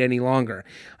can't wait any longer.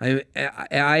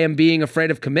 I am being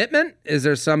afraid of commitment. Is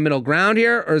there some middle ground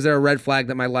here, or is there a red flag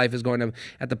that my life is going to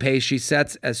at the pace she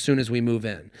sets as soon as we move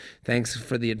in? Thanks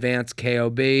for the advanced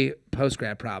KOB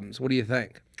post-grad problems. What do you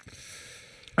think?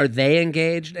 Are they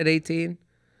engaged at 18?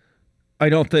 I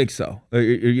don't think so. Are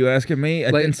you asking me?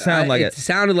 It didn't sound like it. It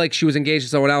sounded like she was engaged to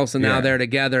someone else, and now Yeah. they're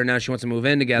together, and now she wants to move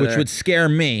in together. Which would scare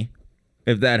me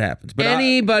if that happens. But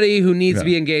Anybody who needs to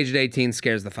Yeah. be engaged at 18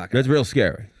 scares the fuck out of that's real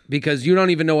scary. because you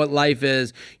don't even know what life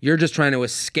is. You're just trying to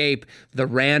escape the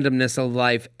randomness of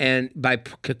life, and by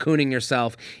cocooning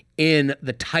yourself in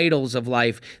the titles of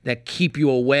life that keep you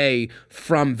away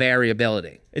from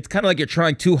variability. It's kind of like you're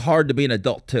trying too hard to be an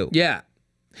adult too. Yeah.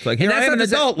 It's like, here And I that's am an not to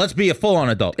say- adult. Let's be a full-on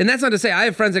adult. And that's not to say I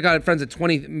have friends that got friends at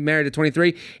 20, married at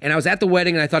 23, and I was at the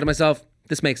wedding and I thought to myself,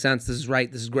 this makes sense. This is right.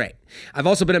 This is great. I've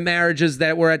also been in marriages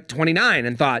that were at 29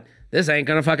 and thought, this ain't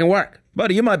going to fucking work.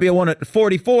 Buddy, you might be a one at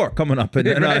 44 coming up, and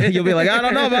Right. you'll be like, I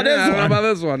don't know about this I don't know one. about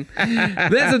this one.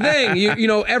 But that's the thing. You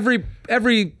know, every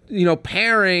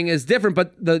pairing is different,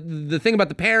 but the thing about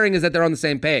the pairing is that they're on the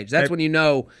same page. That's when you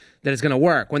know that it's going to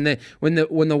work. When the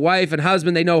wife and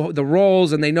husband, they know the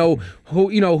roles and they know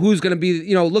who's going to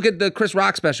be, look at the Chris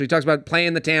Rock special. He talks about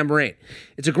playing the tambourine.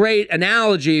 It's a great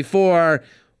analogy for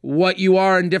what you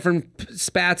are in different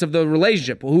spats of the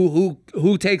relationship. Who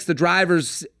takes the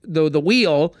the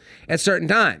wheel at certain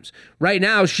times. Right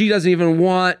now, she doesn't even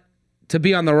want to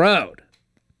be on the road.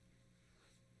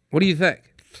 What do you think?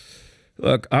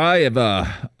 Look, I'm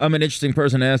an interesting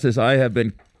person to ask this. I have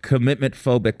been commitment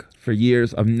phobic for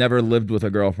years. I've never lived with a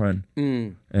girlfriend,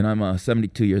 and I'm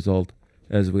 72 years old,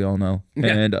 as we all know. Yeah.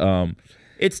 And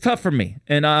it's tough for me,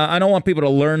 and I don't want people to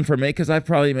learn from me because I've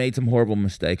probably made some horrible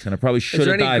mistakes, and I probably should Is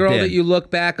there have any dived girl in. that you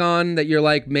look back on that you're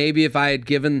like, maybe if I had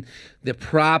given the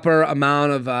proper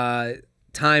amount of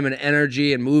time and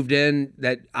energy and moved in,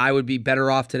 that I would be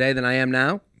better off today than I am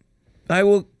now? I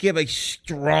will give a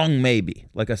strong maybe,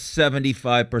 like a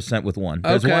 75% with one.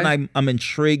 There's Okay. one I'm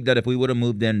intrigued that if we would have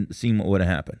moved in, seen what would have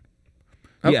happened.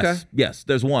 Okay. Yes,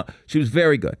 there's one. She was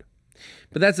very good.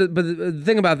 But the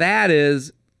thing about that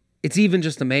is, it's even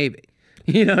just a maybe.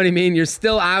 You know what I mean? You're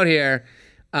still out here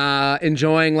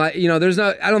enjoying life. There's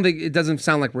no. I don't think it doesn't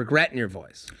sound like regret in your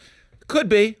voice. Could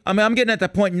be. I mean, I'm getting at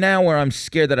that point now where I'm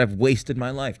scared that I've wasted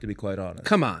my life, to be quite honest.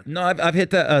 Come on. No, I've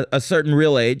hit a certain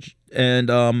real age, and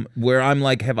where I'm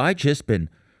like, have I just been?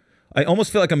 I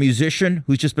almost feel like a musician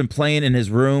who's just been playing in his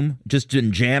room, just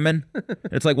been jamming.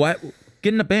 It's like, what?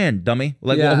 Get in a band, dummy.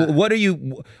 Like, Yeah. what are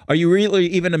you? Are you really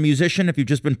even a musician if you've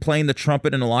just been playing the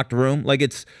trumpet in a locked room? Like,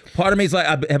 it's part of me is like,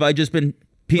 have I just been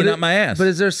peeing out my ass? But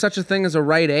is there such a thing as a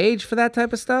right age for that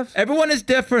type of stuff? Everyone is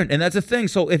different, and that's the thing.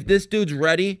 So if this dude's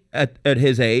ready at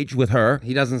his age with her,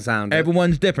 He doesn't sound it.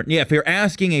 everyone's different. Yeah, if you're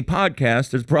asking a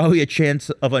podcast, there's probably a chance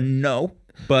of a no,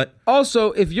 but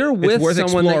Also, if you're with worth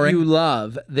someone that exploring. you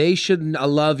love, they should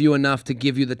love you enough to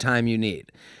give you the time you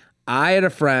need. I had a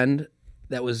friend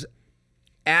that was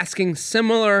asking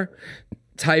similar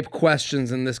type questions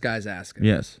than this guy's asking.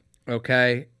 yes.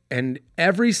 Okay? And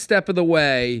every step of the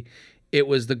way, it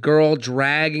was the girl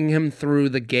dragging him through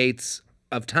the gates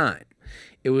of time.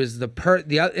 It was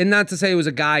and not to say it was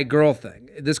a guy-girl thing.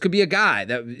 This could be a guy.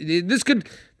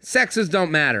 Sexes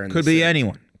don't matter. Could be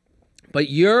anyone. But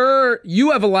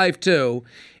you have a life too,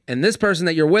 and this person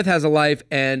that you're with has a life,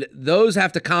 and those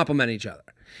have to complement each other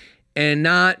and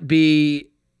not be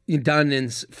done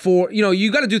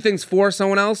you got to do things for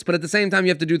someone else, but at the same time you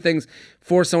have to do things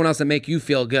for someone else that make you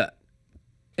feel good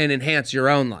and enhance your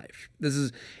own life.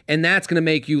 And that's going to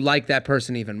make you like that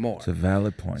person even more. It's a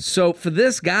valid point. So for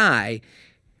this guy,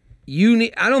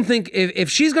 I don't think if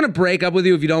she's going to break up with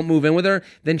you if you don't move in with her,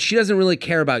 then she doesn't really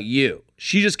care about you.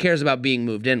 She just cares about being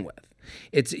moved in with.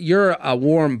 You're a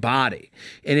warm body.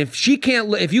 And if you can't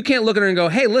look at her and go,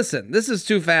 hey, listen, this is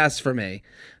too fast for me.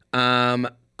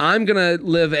 I'm going to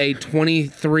live a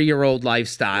 23-year-old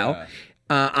lifestyle. Yeah.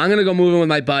 I'm going to go move in with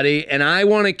my buddy, and I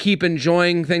want to keep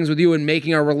enjoying things with you and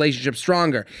making our relationship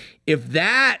stronger. If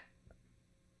that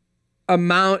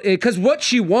amount, because what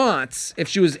she wants, if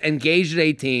she was engaged at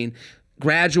 18,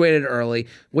 graduated early.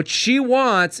 What she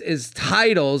wants is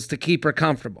titles to keep her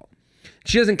comfortable.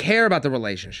 She doesn't care about the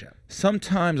relationship.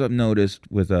 Sometimes I've noticed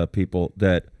with people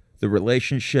that the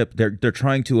relationship, they're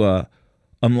trying to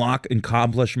unlock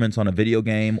accomplishments on a video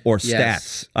game or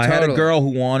Yes, stats. I had a totally. girl who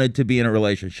wanted to be in a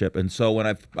relationship, and so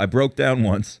when I broke down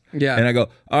once, Yeah. and I go,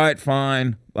 all right,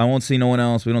 fine, I won't see no one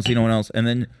else. We don't see no one else, and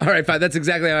then All right, fine. That's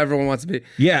exactly how everyone wants to be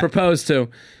proposed to.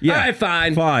 Yeah. All right,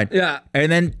 fine. Fine. Yeah.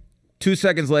 And then 2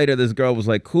 seconds later, this girl was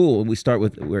like, cool. And we start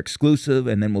with, we're exclusive,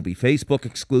 and then we'll be Facebook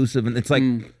exclusive. And it's like,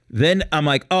 then I'm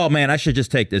like, oh man, I should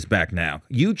just take this back now.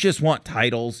 You just want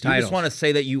titles. You Titles. just want to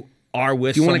say that you are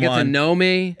with Do you want someone. to get to know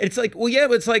me? It's like, well, yeah,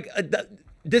 but it's like,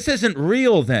 this isn't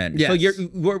real then. So Yes.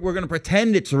 we're going to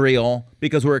pretend it's real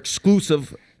because we're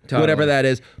exclusive, Totally. whatever that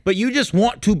is. But you just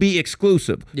want to be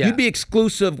exclusive. Yeah. You'd be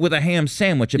exclusive with a ham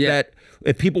sandwich Yeah.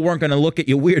 if people weren't going to look at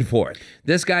you weird for it.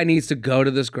 This guy needs to go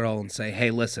to this girl and say,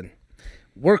 "Hey, listen,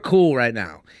 we're cool right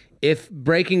now. If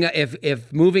moving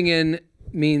in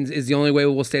is the only way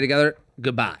we'll stay together,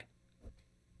 goodbye."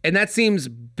 And that seems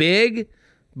big,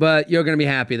 but you're gonna be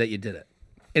happy that you did it.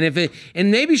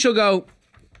 And maybe she'll go,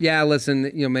 "Yeah,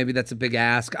 listen, maybe that's a big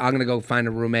ask. I'm gonna go find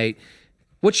a roommate."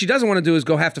 What she doesn't want to do is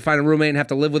have to find a roommate and have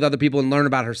to live with other people and learn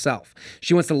about herself.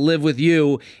 She wants to live with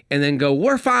you and then go,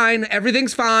 "We're fine,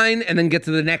 everything's fine," and then get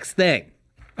to the next thing.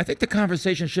 I think the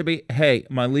conversation should be, hey,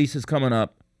 my lease is coming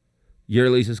up. Your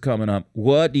lease is coming up.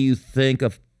 What do you think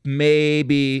of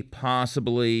maybe,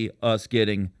 possibly us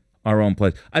getting our own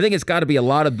place? I think it's got to be a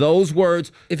lot of those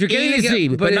words. If you're getting easy,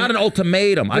 together- but but not it- an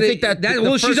ultimatum. I but think it- that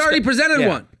well, she's already presented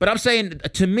one. But I'm saying,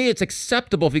 to me, it's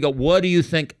acceptable if you go, what do you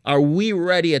think? Are we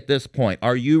ready at this point?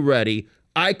 Are you ready?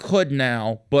 I could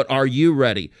now, but are you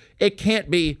ready? It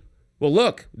can't be, well,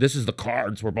 look, this is the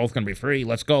cards. We're both going to be free.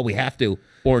 Let's go. We have to,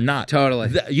 or not. Totally.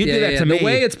 You do that to me. The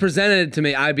way it's presented to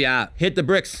me, I'd be out. Hit the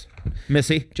bricks,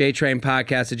 Missy.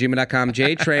 JTrainPodcast@gmail.com.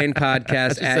 JTrainPodcast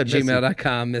at said Missy.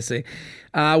 gmail.com, Missy.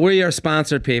 We're your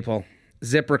sponsored people.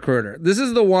 ZipRecruiter. This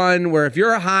is the one where if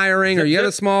you're hiring or you have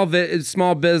a small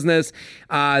business,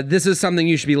 this is something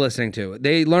you should be listening to.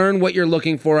 They learn what you're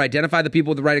looking for, identify the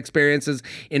people with the right experiences,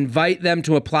 invite them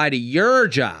to apply to your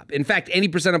job. In fact,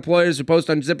 80% of employers who post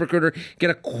on ZipRecruiter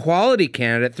get a quality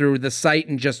candidate through the site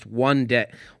in just 1 day.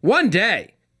 1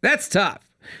 day. That's tough.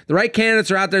 The right candidates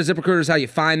are out there. ZipRecruiter is how you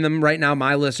find them. Right now,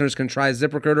 my listeners can try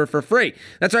ZipRecruiter for free.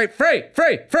 That's right, free.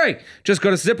 Just go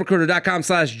to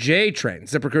ZipRecruiter.com/JTrain.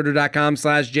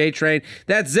 ZipRecruiter.com/JTrain.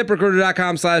 That's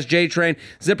ZipRecruiter.com/JTrain.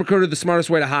 ZipRecruiter, the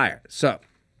smartest way to hire. So,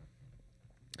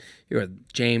 you're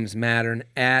James Mattern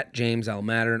at James L.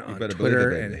 Mattern on better Twitter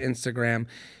believe and it, baby. Instagram.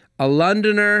 A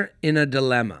Londoner in a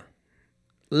dilemma.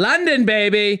 London,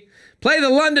 baby. Play the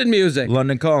London music.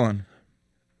 London calling.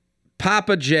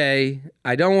 Papa J,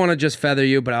 I don't want to just feather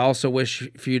you, but I also wish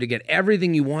for you to get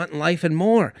everything you want in life and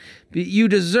more. You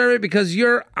deserve it because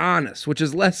you're honest, which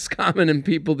is less common in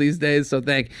people these days, so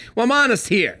thank you. Well, I'm honest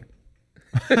here.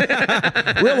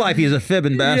 Real life, he's a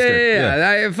fibbing bastard.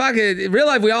 Yeah. Fuck it. In real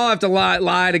life, we all have to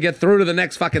lie to get through to the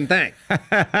next fucking thing.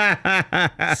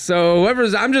 So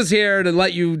I'm just here to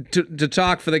let you to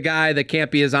talk for the guy that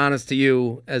can't be as honest to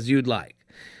you as you'd like.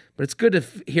 But it's good to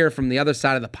hear from the other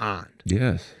side of the pond.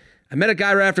 Yes. I met a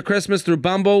guy right after Christmas through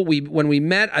Bumble. When we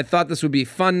met, I thought this would be a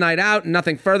fun night out.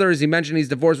 Nothing further, as he mentioned he's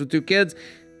divorced with 2 kids.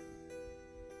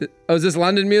 Oh, is this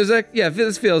London music? Yeah,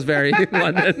 this feels very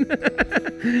London.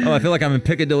 Oh, I feel like I'm in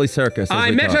Piccadilly Circus.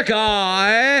 I met a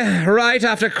guy right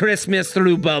after Christmas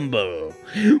through Bumble.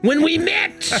 When we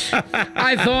met,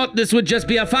 I thought this would just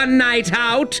be a fun night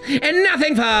out and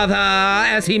nothing further.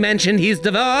 As he mentioned, he's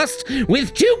divorced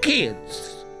with 2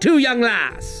 kids, 2 young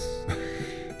lass.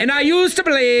 And I used to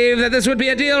believe that this would be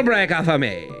a deal breaker for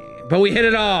me. But we hit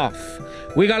it off.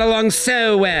 We got along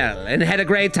so well and had a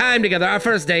great time together. Our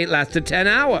first date lasted 10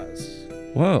 hours.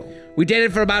 Whoa. We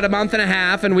dated for about a month and a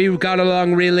half, and we got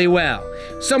along really well.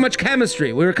 So much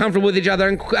chemistry. We were comfortable with each other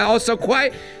and also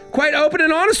quite open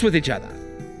and honest with each other.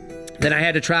 Then I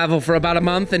had to travel for about a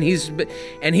month, and he's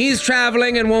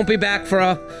traveling and won't be back for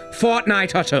a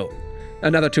fortnight or 2.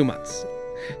 Another 2 months.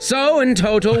 So in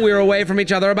total, we were away from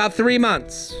each other about 3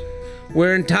 months.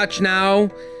 We're in touch now.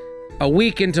 A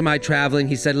week into my traveling,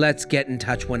 he said, let's get in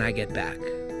touch when I get back.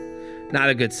 Not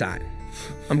a good sign.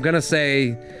 I'm going to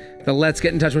say the let's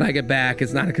get in touch when I get back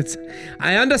is not a good sign.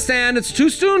 I understand it's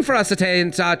too soon for us to stay in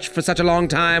touch for such a long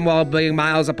time while being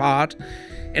miles apart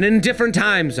and in different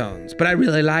time zones, but I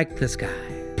really like this guy.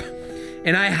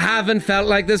 And I haven't felt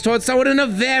like this towards someone in a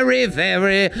very,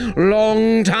 very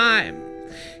long time.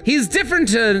 He's different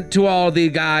to all the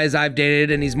guys I've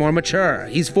dated, and he's more mature.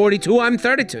 He's 42, I'm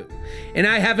 32. And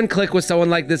I haven't clicked with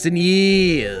someone like this in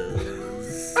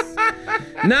years.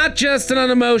 Not just on an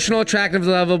emotional, attractive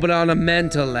level, but on a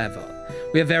mental level.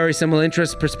 We have very similar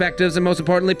interests, perspectives, and most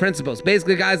importantly, principles.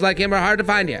 Basically, guys like him are hard to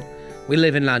find here. We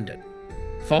live in London.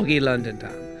 Foggy London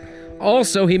town.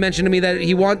 Also, he mentioned to me that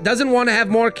he doesn't want to have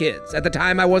more kids. At the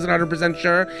time, I wasn't 100%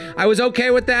 sure. I was okay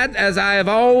with that, as I have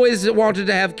always wanted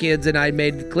to have kids, and I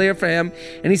made it clear for him,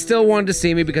 and he still wanted to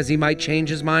see me because he might change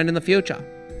his mind in the future.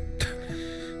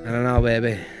 I don't know,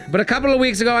 baby. But a couple of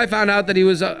weeks ago, I found out that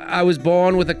I was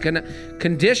born with a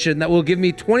condition that will give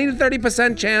me 20 to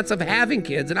 30% chance of having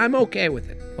kids, and I'm okay with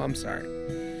it. Well, I'm sorry.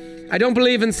 I don't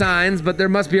believe in signs, but there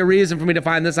must be a reason for me to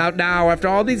find this out now after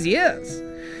all these years.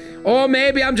 Or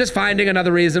maybe I'm just finding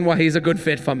another reason why he's a good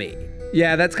fit for me.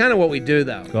 Yeah, that's kind of what we do,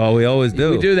 though. Oh, we always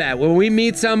do. We do that. When we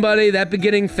meet somebody, that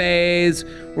beginning phase,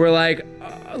 we're like,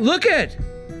 look it.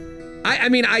 I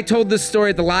mean, I told this story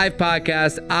at the live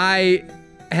podcast. I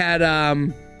had,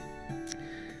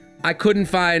 I couldn't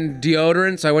find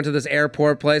deodorant, so I went to this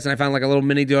airport place, and I found like a little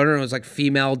mini deodorant. It was like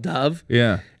female Dove.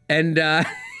 Yeah. And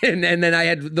then I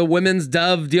had the women's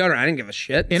Dove deodorant. I didn't give a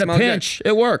shit. In a pinch,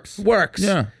 it works. Works.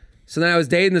 Yeah. So then I was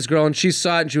dating this girl, and she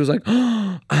saw it, and she was like,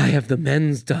 oh, I have the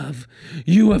men's Dove.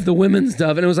 You have the women's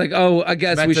Dove. And it was like, oh, I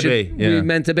guess we should be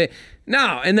meant to be.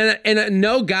 No, and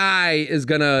no guy is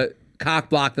going to cock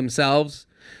block themselves.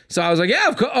 So I was like, yeah,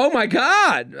 of course. Oh, my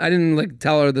God. I didn't like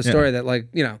tell her the story that, like,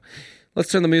 you know, let's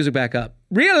turn the music back up.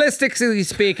 Realistically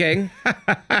speaking,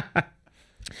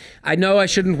 I know I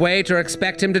shouldn't wait or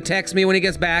expect him to text me when he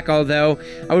gets back, although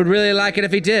I would really like it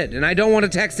if he did. And I don't want to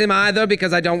text him either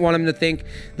because I don't want him to think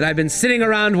that I've been sitting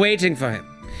around waiting for him.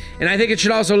 And I think it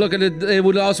would also look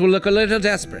a little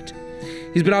desperate.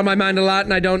 He's been on my mind a lot,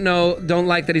 and I don't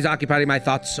like that he's occupying my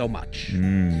thoughts so much.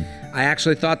 I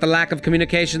actually thought the lack of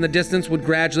communication, the distance, would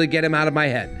gradually get him out of my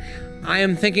head. I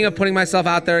am thinking of putting myself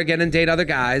out there again and date other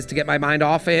guys to get my mind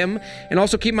off of him, and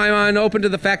also keep my mind open to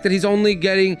the fact that he's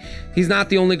not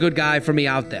the only good guy for me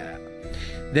out there.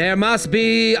 There must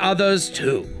be others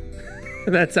too.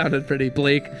 That sounded pretty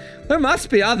bleak. There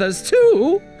must be others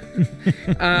too.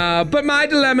 But my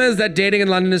dilemma is that dating in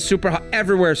London is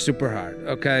everywhere super hard,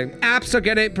 okay? Apps are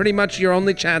getting pretty much your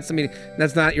only chance to meet.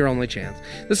 That's not your only chance.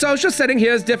 The social setting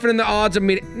here is different, and the odds of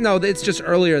meeting. No, it's just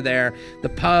earlier there. The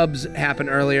pubs happen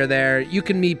earlier there. You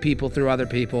can meet people through other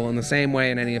people in the same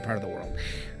way in any part of the world.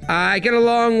 I get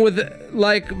along with,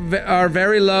 are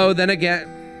very low. Then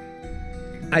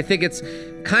again, I think it's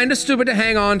kind of stupid to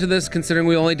hang on to this considering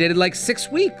we only dated like 6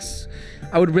 weeks.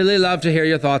 I would really love to hear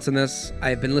your thoughts on this. I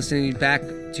have been listening back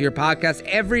to your podcast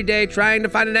every day trying to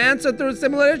find an answer through a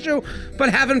similar issue, but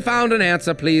haven't found an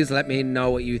answer. Please let me know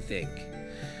what you think.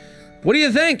 What do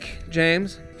you think,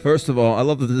 James? First of all, I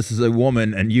love that this is a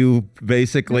woman and you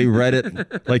basically read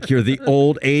it like you're the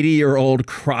old 80-year-old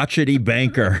crotchety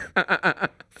banker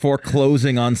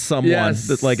foreclosing on someone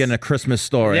that's like in a Christmas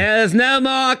story. There's no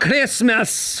more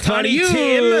Christmas for Tiny you.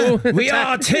 Tim, we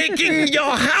are taking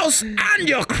your house and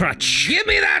your crutch. Give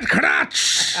me that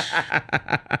crutch.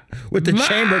 With the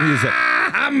chamber music.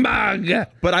 Humbug.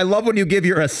 But I love when you give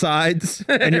your asides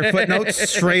and your footnotes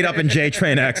straight up in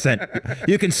J-Train accent.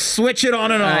 You can switch it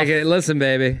on and off. Okay, listen,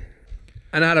 baby.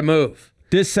 I know how to move.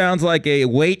 This sounds like a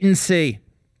wait and see.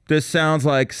 This sounds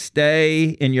like stay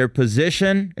in your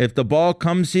position. If the ball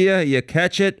comes to you, you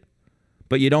catch it,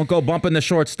 but you don't go bumping the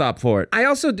shortstop for it.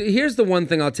 Here's the one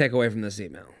thing I'll take away from this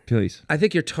email. Please. I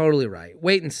think you're totally right.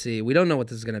 Wait and see. We don't know what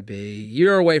this is going to be.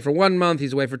 You're away for 1 month.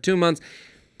 He's away for 2 months.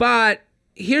 But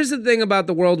here's the thing about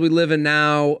the world we live in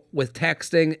now with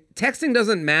texting. Texting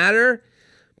doesn't matter,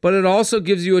 but it also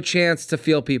gives you a chance to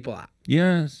feel people out.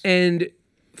 Yes. And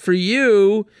for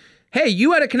you, hey,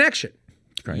 you had a connection.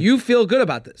 Right. You feel good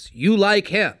about this. You like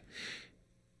him.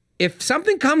 If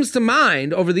something comes to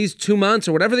mind over these 2 months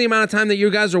or whatever the amount of time that you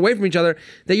guys are away from each other,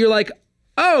 that you're like,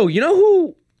 oh, you know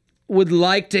who would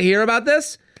like to hear about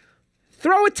this?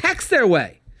 Throw a text their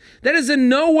way. That is in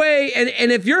no way, and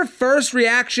if your first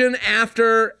reaction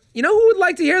after, you know who would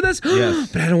like to hear this?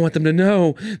 Yes. But I don't want them to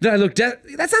know that I look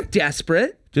that's not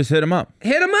desperate. Just hit him up.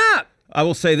 Hit him up. I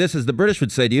will say this, as the British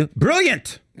would say to you,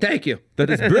 brilliant. Thank you.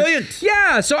 That is brilliant.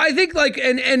 Yeah, so I think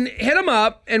and hit him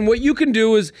up, and what you can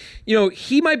do is, you know,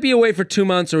 he might be away for 2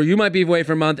 months or you might be away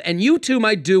for a month, and you two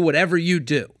might do whatever you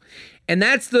do. And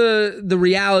that's the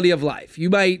reality of life. You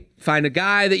might find a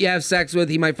guy that you have sex with,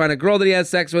 he might find a girl that he has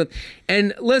sex with.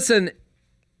 And listen,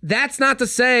 that's not to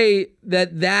say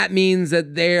that means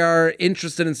that they are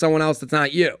interested in someone else that's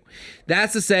not you.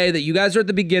 That's to say that you guys are at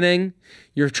the beginning.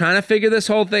 You're trying to figure this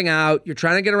whole thing out. You're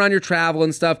trying to get around your travel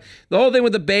and stuff. The whole thing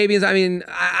with the baby is, I mean,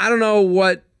 I don't know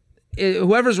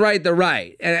whoever's right, they're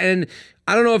right. And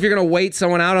I don't know if you're going to wait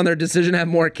someone out on their decision to have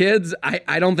more kids.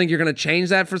 I don't think you're going to change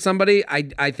that for somebody.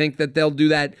 I think that they'll do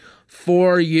that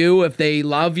for you if they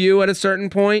love you at a certain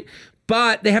point,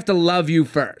 but they have to love you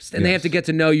first and they have to get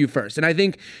to know you first. And I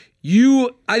think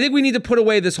we need to put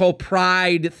away this whole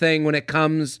pride thing when it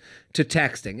comes to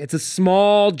texting. It's a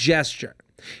small gesture.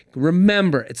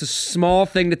 Remember, it's a small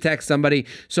thing to text somebody.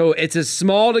 So it's as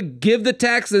small to give the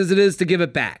text as it is to give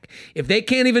it back. If they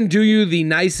can't even do you the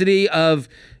nicety of,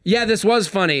 yeah, this was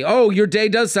funny. Oh, your day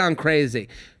does sound crazy.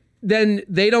 Then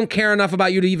they don't care enough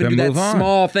about you to even do that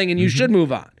small thing, and you should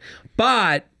move on.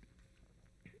 But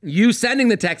you sending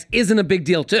the text isn't a big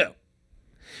deal too.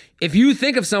 If you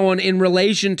think of someone in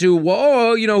relation to,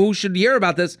 whoa, who should hear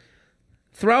about this,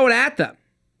 throw it at them.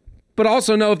 But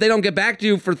also know if they don't get back to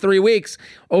you for 3 weeks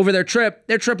over their trip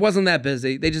wasn't that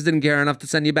busy. They just didn't care enough to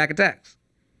send you back a text.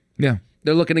 Yeah.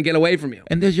 They're looking to get away from you.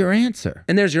 And there's your answer.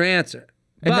 And that's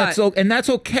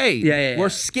okay. Yeah. We're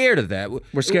scared of that.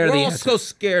 We're scared of the answer. We're all so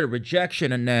scared of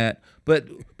rejection and that.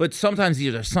 But sometimes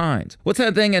these are signs. What's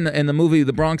that thing in the movie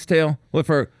The Bronx Tale? What,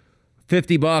 for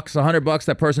 $50, $100,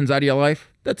 that person's out of your life?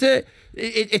 That's it.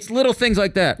 It's little things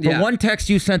like that. For one text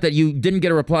you sent that you didn't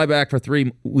get a reply back for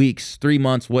 3 weeks, 3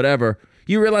 months, whatever,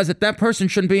 you realize that person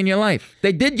shouldn't be in your life.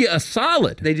 They did you a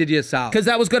solid. Because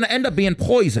that was going to end up being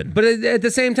poison. But at the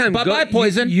same time, bye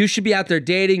poison. You should be out there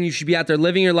dating. You should be out there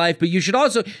living your life. But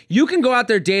you can go out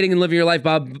there dating and living your life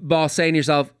while saying to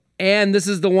yourself, and this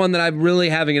is the one that I'm really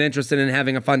having an interest in and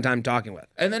having a fun time talking with.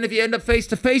 And then if you end up face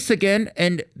to face again,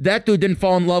 and that dude didn't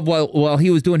fall in love while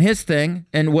he was doing his thing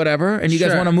and whatever, and you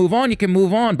guys want to move on, you can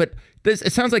move on. But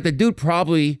it sounds like the dude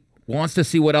probably wants to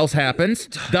see what else happens,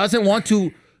 doesn't want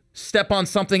to step on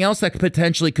something else that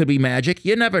potentially could be magic.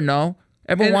 You never know.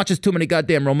 Everyone watches too many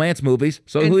goddamn romance movies,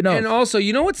 so who knows? And also,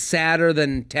 what's sadder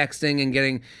than texting and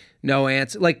getting no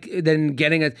answer? Than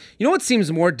getting what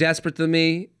seems more desperate to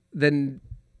me than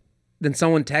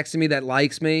someone texting me that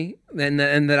likes me and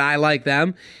that I like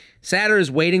them? Sadder is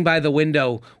waiting by the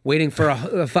window, waiting for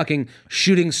a fucking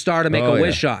shooting star to make a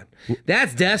wish on.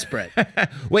 That's desperate.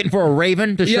 Waiting for a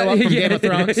raven to show up from Game of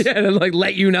Thrones. Yeah, to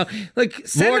let you know.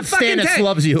 Send Lord a fucking Stannis text.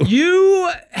 loves you.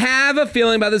 You have a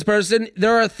feeling about this person.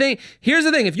 Here's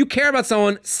the thing. If you care about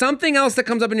someone, something else that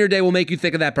comes up in your day will make you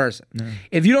think of that person. No.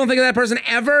 If you don't think of that person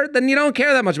ever, then you don't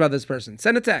care that much about this person.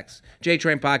 Send a text.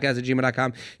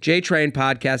 jtrainpodcast@gmail.com.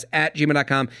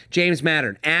 jtrainpodcast@gmail.com. James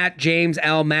Mattern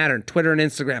 @JamesL Mattern. Twitter and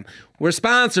Instagram. We're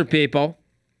sponsored, people.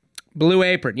 Blue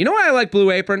Apron. You know why I like Blue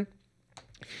Apron?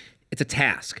 It's a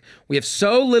task. We have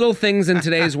so little things in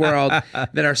today's world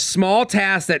that are small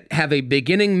tasks that have a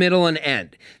beginning, middle, and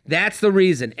end. That's the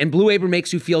reason. And Blue Apron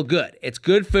makes you feel good. It's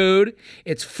good food,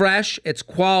 it's fresh, it's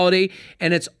quality,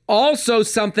 and it's also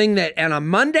something that on a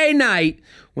Monday night,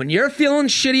 when you're feeling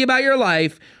shitty about your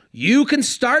life, you can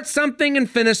start something and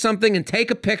finish something and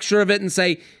take a picture of it and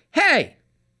say, hey,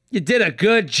 you did a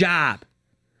good job.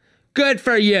 Good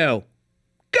for you.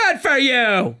 Good for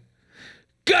you.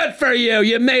 Good for you.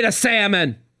 You made a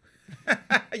salmon.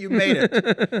 You made it.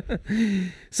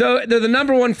 So they're the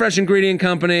 #1 fresh ingredient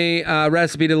company,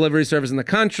 recipe delivery service in the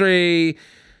country.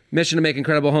 Mission to make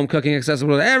incredible home cooking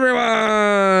accessible to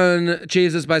everyone.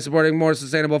 Achieve this by supporting more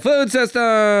sustainable food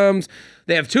systems.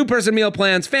 They have 2-person meal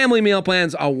plans, family meal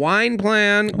plans, a wine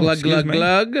plan. Glug, glug,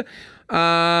 glug.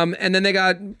 And then they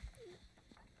got...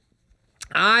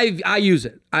 I use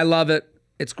it. I love it.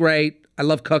 It's great. I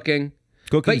love cooking.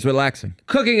 Cooking's relaxing.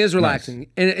 Cooking is relaxing. Nice.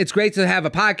 And it's great to have a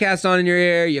podcast on in your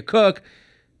ear. You cook.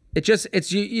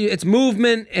 It's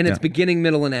movement and it's beginning,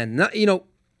 middle, and end.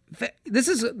 This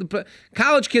is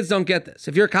college kids don't get this.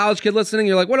 If you're a college kid listening,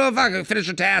 you're like, what the fuck? Finish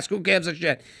a task. Who gives a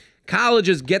shit?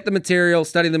 Colleges get the material,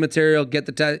 study the material, get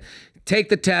the test, take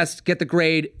the test, get the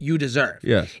grade you deserve.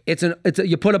 Yes.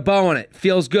 You put a bow on it.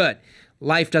 Feels good.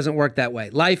 Life doesn't work that way.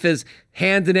 Life is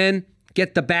hand it in.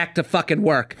 Get the back to fucking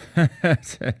work.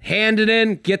 Hand it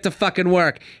in, get to fucking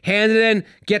work. Hand it in,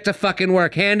 get to fucking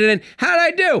work. Hand it in. How did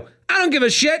I do? I don't give a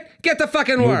shit. Get the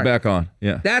fucking work. Move back on.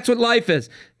 Yeah. That's what life is.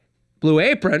 Blue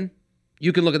Apron,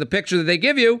 you can look at the picture that they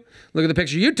give you. Look at the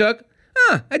picture you took.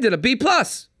 I did a B+.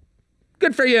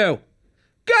 Good for you.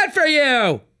 Good for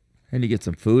you. And you get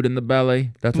some food in the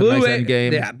belly. That's a nice end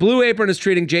game. Yeah, Blue Apron is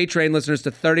treating J-Train listeners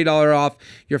to $30 off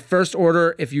your first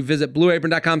order if you visit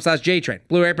blueapron.com/JTrain.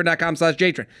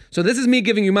 Blueapron.com/JTrain. So this is me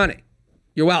giving you money.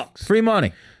 You're welcome. Free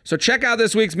money. So check out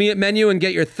this week's menu and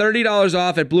get your $30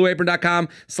 off at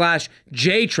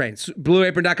blueapron.com/JTrain.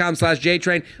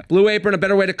 Blueapron.com/JTrain. Blue Apron, a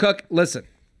better way to cook. Listen,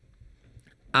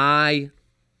 I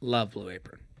love Blue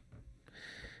Apron.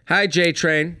 Hi,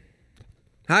 J-Train.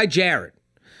 Hi, Jared.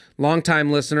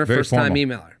 Long-time listener, first-time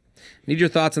emailer. Need your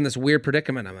thoughts on this weird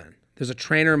predicament I'm in. There's a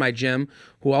trainer in my gym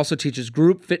who also teaches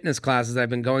group fitness classes I've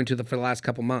been going to for the last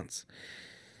couple months.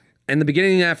 In the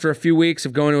beginning, after a few weeks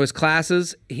of going to his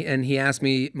classes, he asked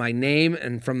me my name,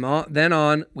 and from then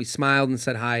on, we smiled and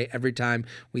said hi every time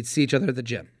we'd see each other at the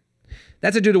gym.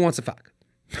 That's a dude who wants to fuck.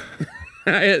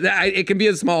 It can be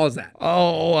as small as that.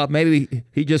 Oh, maybe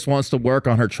he just wants to work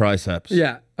on her triceps.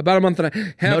 Yeah, about a month and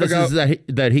a half ago. Notices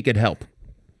that he could help.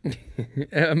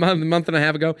 A month and a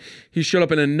half ago, he showed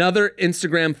up in another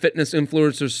Instagram fitness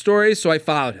influencer's story, so I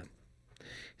followed him.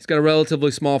 He's got a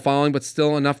relatively small following, but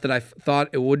still enough that I thought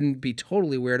it wouldn't be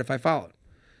totally weird if I followed.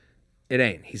 It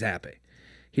ain't. He's happy.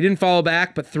 He didn't follow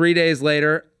back, but 3 days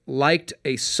later, liked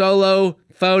a solo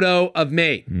photo of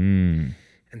me. And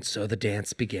so the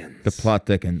dance begins. The plot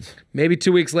thickens. Maybe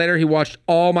 2 weeks later, he watched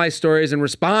all my stories and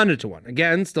responded to one.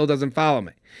 Again, still doesn't follow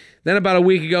me. Then about a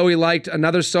week ago, he liked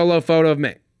another solo photo of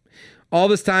me. All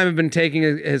this time, I've been taking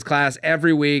his class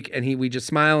every week, and we just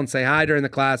smile and say hi during the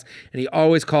class, and he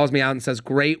always calls me out and says,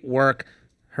 "Great work,"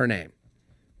 her name.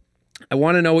 I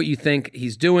want to know what you think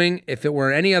he's doing. If it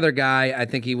were any other guy, I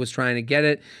think he was trying to get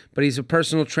it, but he's a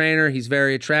personal trainer. He's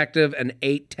very attractive, an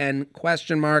 8'10"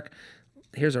 question mark.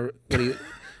 Here's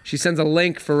she sends a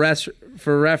link for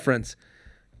reference.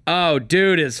 Oh,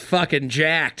 dude is fucking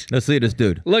jacked. Let's see this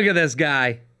dude. Look at this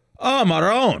guy. Oh,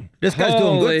 Maron. This guy's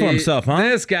doing good for himself, huh?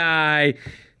 This guy.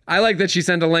 I like that she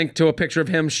sent a link to a picture of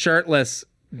him shirtless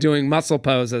doing muscle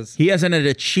poses. He hasn't had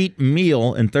a cheat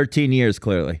meal in 13 years,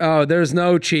 clearly. Oh, there's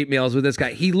no cheat meals with this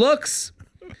guy. He looks...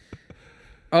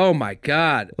 Oh, my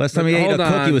God. Last time he ate a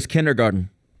cookie was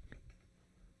kindergarten.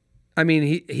 I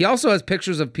mean, he also has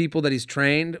pictures of people that he's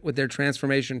trained with their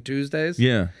Transformation Tuesdays.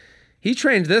 Yeah. He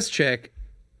trained this chick.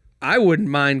 I wouldn't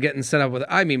mind getting set up with...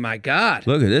 I mean, my God.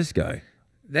 Look at this guy.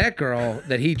 That girl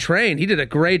that he trained, he did a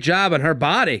great job on her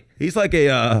body. He's like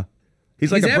a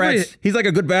he's like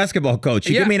a good basketball coach.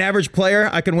 You give me an average player,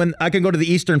 I can win. I can go to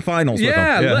the Eastern Finals with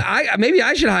him. Yeah. Maybe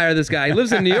I should hire this guy. He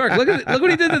lives in New York. Look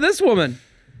what he did to this woman.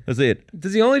 That's it.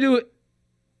 Does he only do it?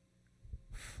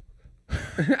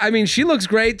 I mean, she looks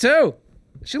great too.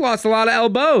 She lost a lot of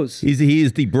elbows. He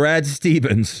is the Brad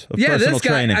Stevens of personal this guy,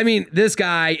 training. I mean, this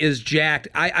guy is jacked.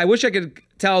 I wish I could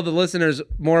tell the listeners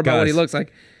more about what he looks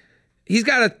like. He's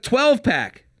got a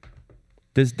 12-pack.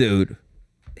 This dude.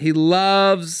 He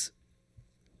loves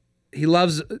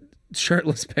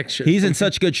shirtless pictures. He's in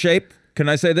such good shape. Can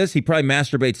I say this? He probably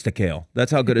masturbates to kale.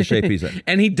 That's how good a shape he's in.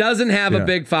 And he doesn't have a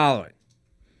big following.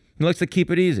 He likes to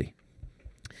keep it easy.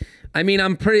 I mean,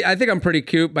 I think I'm pretty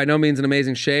cute. By no means in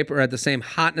amazing shape or at the same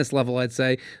hotness level, I'd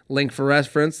say. Link for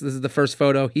reference. This is the first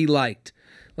photo he liked.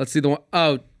 Let's see the one.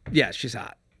 Oh, yeah, she's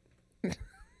hot.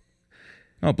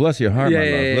 Oh, bless your heart, my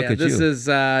love. Look at this you.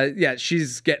 Is,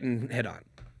 she's getting hit on.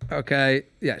 Okay.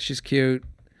 Yeah, she's cute.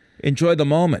 Enjoy the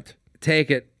moment.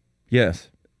 Take it. Yes.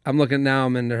 I'm looking now.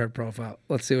 I'm into her profile.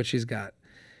 Let's see what she's got.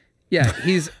 Yeah,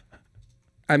 he's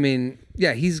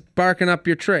barking up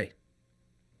your tree.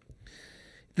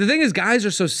 The thing is, guys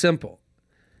are so simple.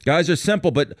 Guys are simple,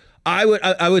 but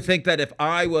I would think that if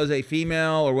I was a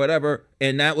female or whatever,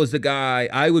 and that was the guy,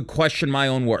 I would question my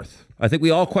own worth. I think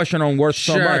we all question our own worth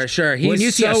so much. Sure.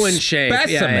 He's so in shape.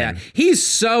 Yeah. He's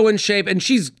so in shape, and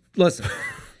she's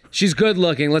good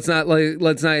looking. But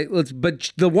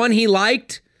the one he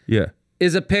liked,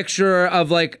 is a picture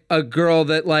of like a girl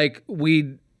that like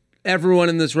everyone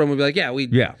in this room would be like,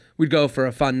 we'd go for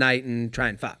a fun night and try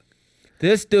and fuck.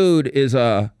 This dude is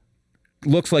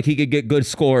looks like he could get good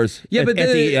scores at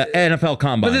the NFL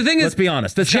Combine. But the thing is, let's be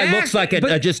honest, this guy looks like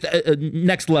just a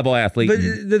next level athlete. But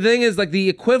the thing is, like the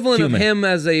equivalent of him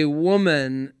as a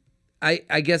woman,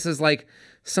 I guess is like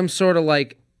some sort of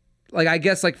like I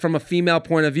guess like from a female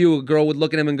point of view, a girl would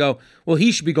look at him and go, well,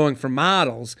 he should be going for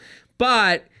models,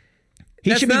 but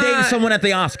he should be dating someone at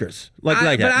the Oscars,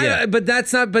 But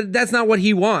that's not what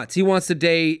he wants. He wants to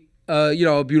date,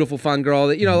 a beautiful, fun girl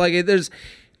that like there's.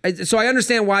 So I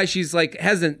understand why she's like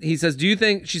hesitant. She says, do you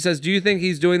think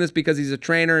he's doing this because he's a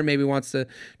trainer and maybe wants to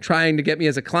trying to get me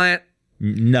as a client?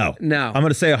 No. I'm going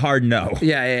to say a hard no.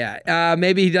 Yeah.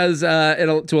 Maybe he does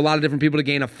it to a lot of different people to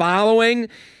gain a following.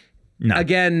 No.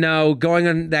 Again, no. Going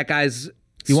on that guy's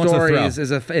stories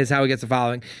is how he gets a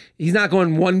following. He's not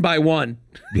going one by one.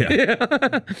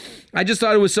 Yeah. I just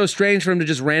thought it was so strange for him to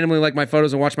just randomly like my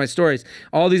photos and watch my stories.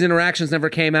 All these interactions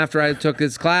never came after I took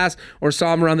his class or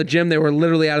saw him around the gym. They were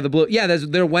literally out of the blue. Yeah,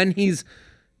 they're when he's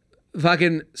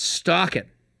fucking stalking.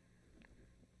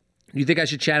 You think I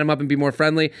should chat him up and be more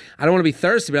friendly? I don't want to be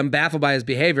thirsty, but I'm baffled by his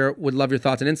behavior. Would love your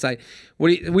thoughts and insight.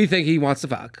 We think he wants to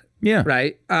fuck. Yeah.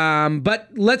 Right? But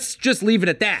let's just leave it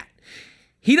at that.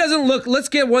 He doesn't look, let's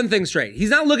get one thing straight.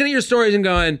 He's not looking at your stories and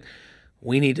going,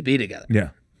 we need to be together. Yeah.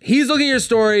 He's looking at your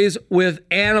stories with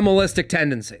animalistic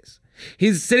tendencies.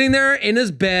 He's sitting there in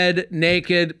his bed,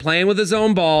 naked, playing with his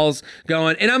own balls,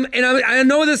 going, I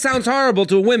know this sounds horrible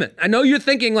to women. I know you're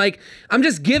thinking like, I'm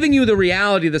just giving you the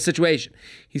reality of the situation.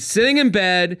 He's sitting in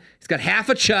bed, he's got half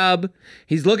a chub,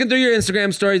 he's looking through your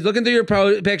Instagram stories, looking through your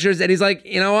pictures, and he's like,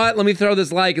 you know what? Let me throw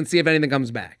this like and see if anything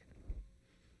comes back.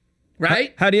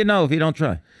 Right? How do you know if you don't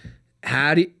try?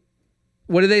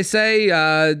 What do they say?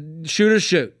 Shoot or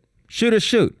shoot. Shoot or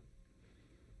shoot.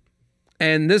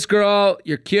 And this girl,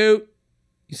 you're cute.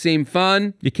 You seem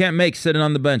fun. You can't make sitting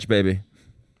on the bench, baby.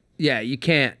 Yeah, you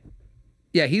can't.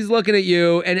 Yeah, he's looking at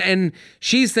you and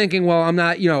she's thinking, well, I'm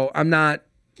not, you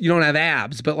don't have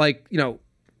abs, but like,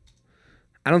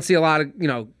 I don't see a lot of,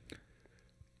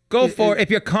 Go for it. If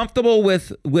you're comfortable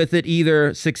with it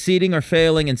either succeeding or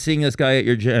failing and seeing this guy at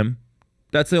your gym,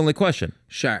 that's the only question.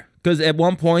 Sure. Because at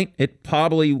one point, it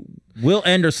probably will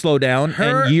end or slow down,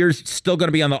 and you're still going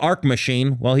to be on the arc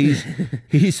machine while he's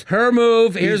her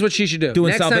move. Here's what she should do.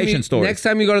 Doing salvation stories. Next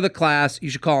time you go to the class, you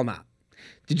should call him out.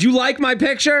 Did you like my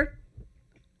picture?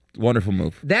 Wonderful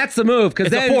move. That's the move.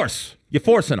 It's a force. You're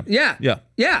forcing him. Yeah. Yeah.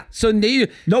 Yeah. So nowhere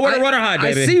to run or hide,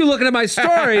 baby. I see you looking at my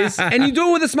stories, and you do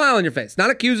it with a smile on your face. Not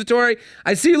accusatory.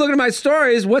 I see you looking at my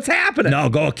stories. What's happening? No,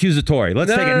 go accusatory. Let's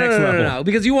take it next level. No,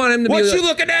 because you want him to be. What you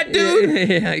looking at, dude?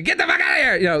 Yeah, get the fuck out of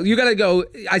here. You got to go.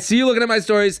 I see you looking at my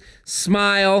stories,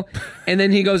 smile, and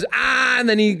then he goes, and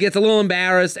then he gets a little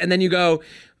embarrassed, and then you go,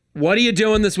 what are you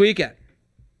doing this weekend?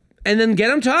 And then get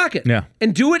him talking. Yeah.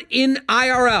 And do it in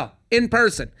IRL. In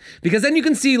person, because then you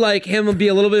can see like him be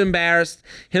a little bit embarrassed,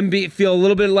 feel a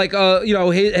little bit like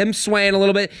him swaying a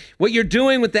little bit. What you're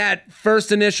doing with that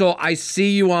first initial "I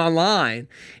see you online"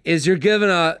 is you're giving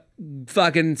a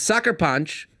fucking sucker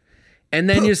punch, and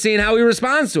then you're seeing how he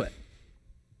responds to it.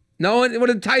 What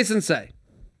did Tyson say?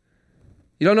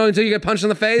 You don't know until you get punched in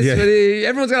the face. Yeah.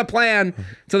 Everyone's got a plan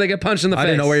until they get punched in the face. I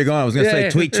didn't know where you're going. I was going to say,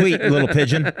 tweet, little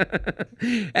pigeon.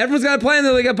 Everyone's got a plan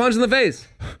until they get punched in the face.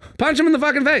 Punch him in the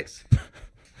fucking face.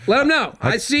 Let him know.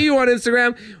 I see you on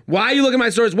Instagram. Why are you looking at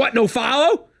my stories? What? No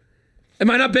follow?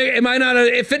 Am I not big? Am I not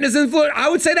a fitness influencer? I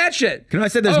would say that shit. Can I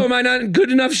say this? Am I not in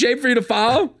good enough shape for you to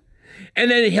follow?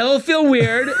 And then he'll feel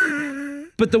weird.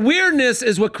 But the weirdness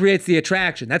is what creates the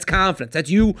attraction. That's confidence. That's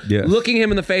you looking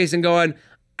him in the face and going,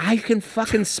 I can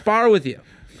fucking spar with you.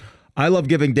 I love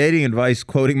giving dating advice,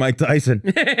 quoting Mike Tyson.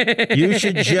 You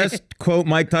should just quote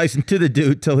Mike Tyson to the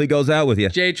dude till he goes out with you.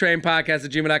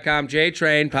 JTrainPodcast@gmail.com.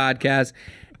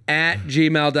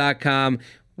 JTrainPodcast@gmail.com.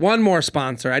 One more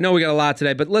sponsor. I know we got a lot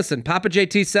today, but listen, Papa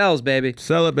JT sells, baby.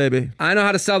 Sell it, baby. I know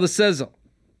how to sell the sizzle.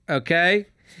 Okay?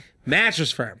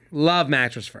 Mattress Firm. Love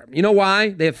Mattress Firm. You know why?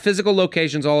 They have physical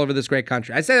locations all over this great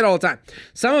country. I say that all the time.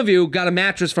 Some of you got a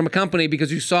mattress from a company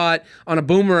because you saw it on a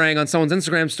boomerang on someone's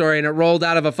Instagram story and it rolled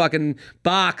out of a fucking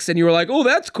box and you were like, oh,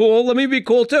 that's cool. Let me be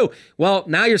cool too. Well,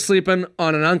 now you're sleeping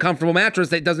on an uncomfortable mattress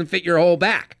that doesn't fit your whole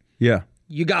back. Yeah.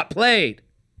 You got played,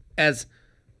 as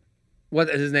what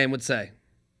his name would say.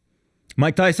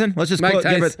 Mike Tyson? Let's just Mike quote,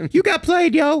 Tyson. You got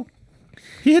played, yo.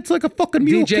 He hits like a fucking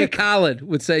mule DJ kick. Khaled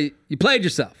would say, you played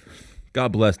yourself.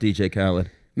 God bless DJ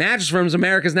Khaled. Mattress Firm's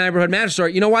America's neighborhood mattress store.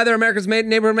 You know why they're America's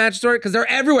neighborhood mattress store? Because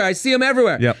they're everywhere. I see them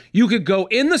everywhere. Yep. You could go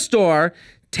in the store,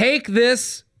 take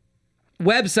this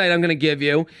website I'm going to give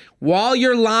you, while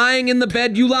you're lying in the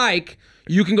bed you like,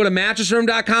 you can go to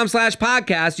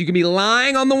mattressroom.com/podcast. You can be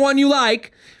lying on the one you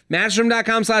like,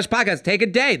 mattressroom.com/podcast. Take a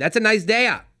day. That's a nice day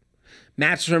out.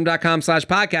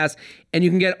 Mattressroom.com/podcast, and you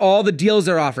can get all the deals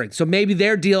they're offering. So maybe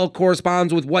their deal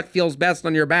corresponds with what feels best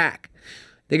on your back.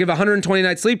 They give a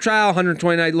 120-night sleep trial,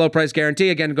 120-night low price guarantee.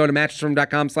 Again, go to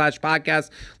mattressroom.com/podcast.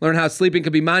 Learn how sleeping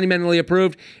could be monumentally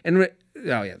improved. And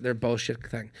they're bullshit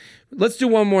thing. Let's do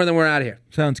one more, then we're out of here.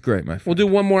 Sounds great, my friend. We'll do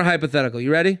one more hypothetical.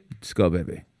 You ready? Let's go,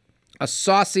 baby. A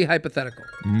saucy hypothetical.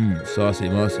 Saucy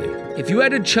mossy. If you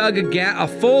had to chug a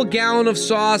full gallon of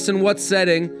sauce in what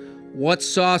setting, what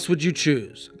sauce would you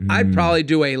choose? I'd probably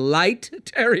do a light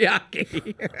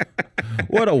teriyaki.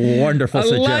 What a wonderful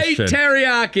suggestion. Light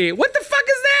teriyaki. What the fuck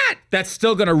is that? That's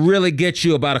still going to really get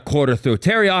you about a quarter through.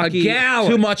 Teriyaki, A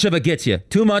gallon. too much of it gets you.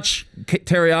 Too much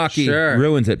teriyaki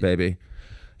ruins it, baby.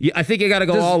 I think you got to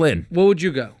go all in. What would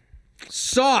you go?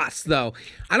 Sauce, though.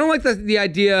 I don't like the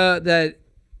idea that,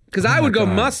 because I would go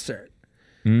mustard.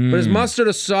 But is mustard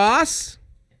a sauce?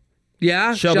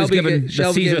 Yeah, Shelby's giving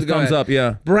the Caesar thumbs up,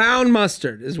 yeah. Brown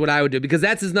mustard is what I would do, because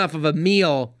that's enough of a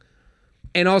meal,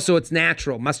 and also it's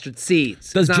natural, mustard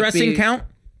seeds. Does dressing count?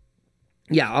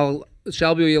 Yeah,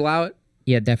 Shelby, will you allow it?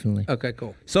 Yeah, definitely. Okay,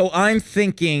 cool. So I'm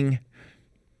thinking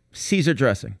Caesar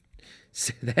dressing.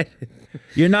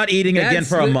 You're not eating again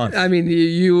for a month. I mean,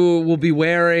 you will be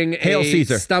wearing Hail a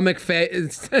Caesar.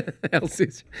 Hail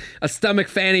Caesar, a stomach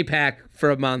fanny pack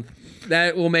for a month.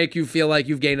 That will make you feel like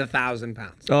you've gained 1,000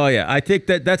 pounds. Oh yeah, I think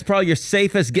that's probably your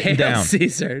safest getting Hail down.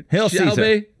 Caesar. Hail Shelby?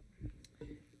 Caesar.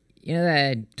 You know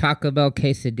that Taco Bell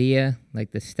quesadilla,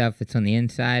 like the stuff that's on the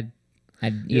inside?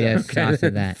 I'd eat a sauce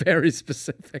of that. Very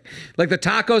specific. Like the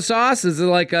taco sauce? Is it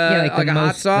like a, like a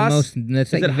hot sauce?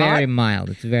 It's like it very hot?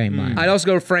 mild. It's very mild. I'd also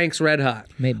go to Frank's Red Hot.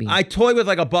 Maybe. I toy with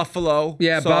like a buffalo.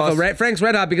 Yeah, sauce. Frank's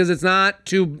Red Hot because it's not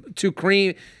too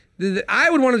cream.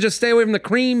 I would want to just stay away from the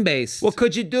cream base. Well,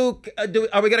 could you do?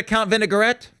 Are we gonna count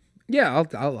vinaigrette? Yeah, I'll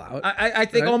allow it. I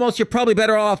think Right. almost you're probably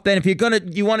better off than if you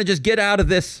want to just get out of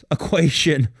this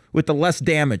equation with the less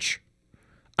damage.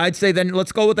 I'd say then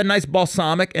let's go with a nice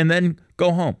balsamic and then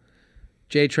go home.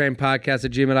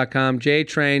 JTrainPodcast@gmail.com.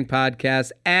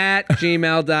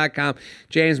 JTrainPodcast@gmail.com.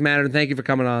 James Mattern, thank you for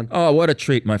coming on. Oh, what a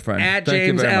treat, my friend. At Thank you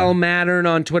James very L. much. Mattern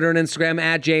on Twitter and Instagram.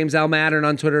 At James L. Mattern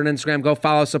on Twitter and Instagram. Go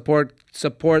follow, support. So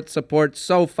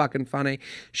fucking funny.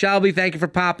 Shelby, thank you for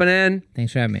popping in.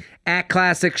 Thanks for having me. At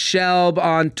Classic Shelb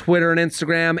on Twitter and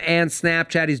Instagram and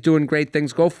Snapchat. He's doing great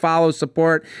things. Go follow,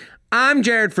 support. I'm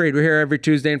Jared Freed. We're here every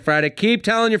Tuesday and Friday. Keep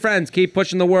telling your friends. Keep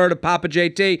pushing the word of Papa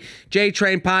JT.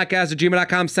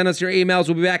 JTrainPodcast@gmail.com. Send us your emails.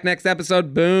 We'll be back next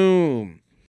episode. Boom.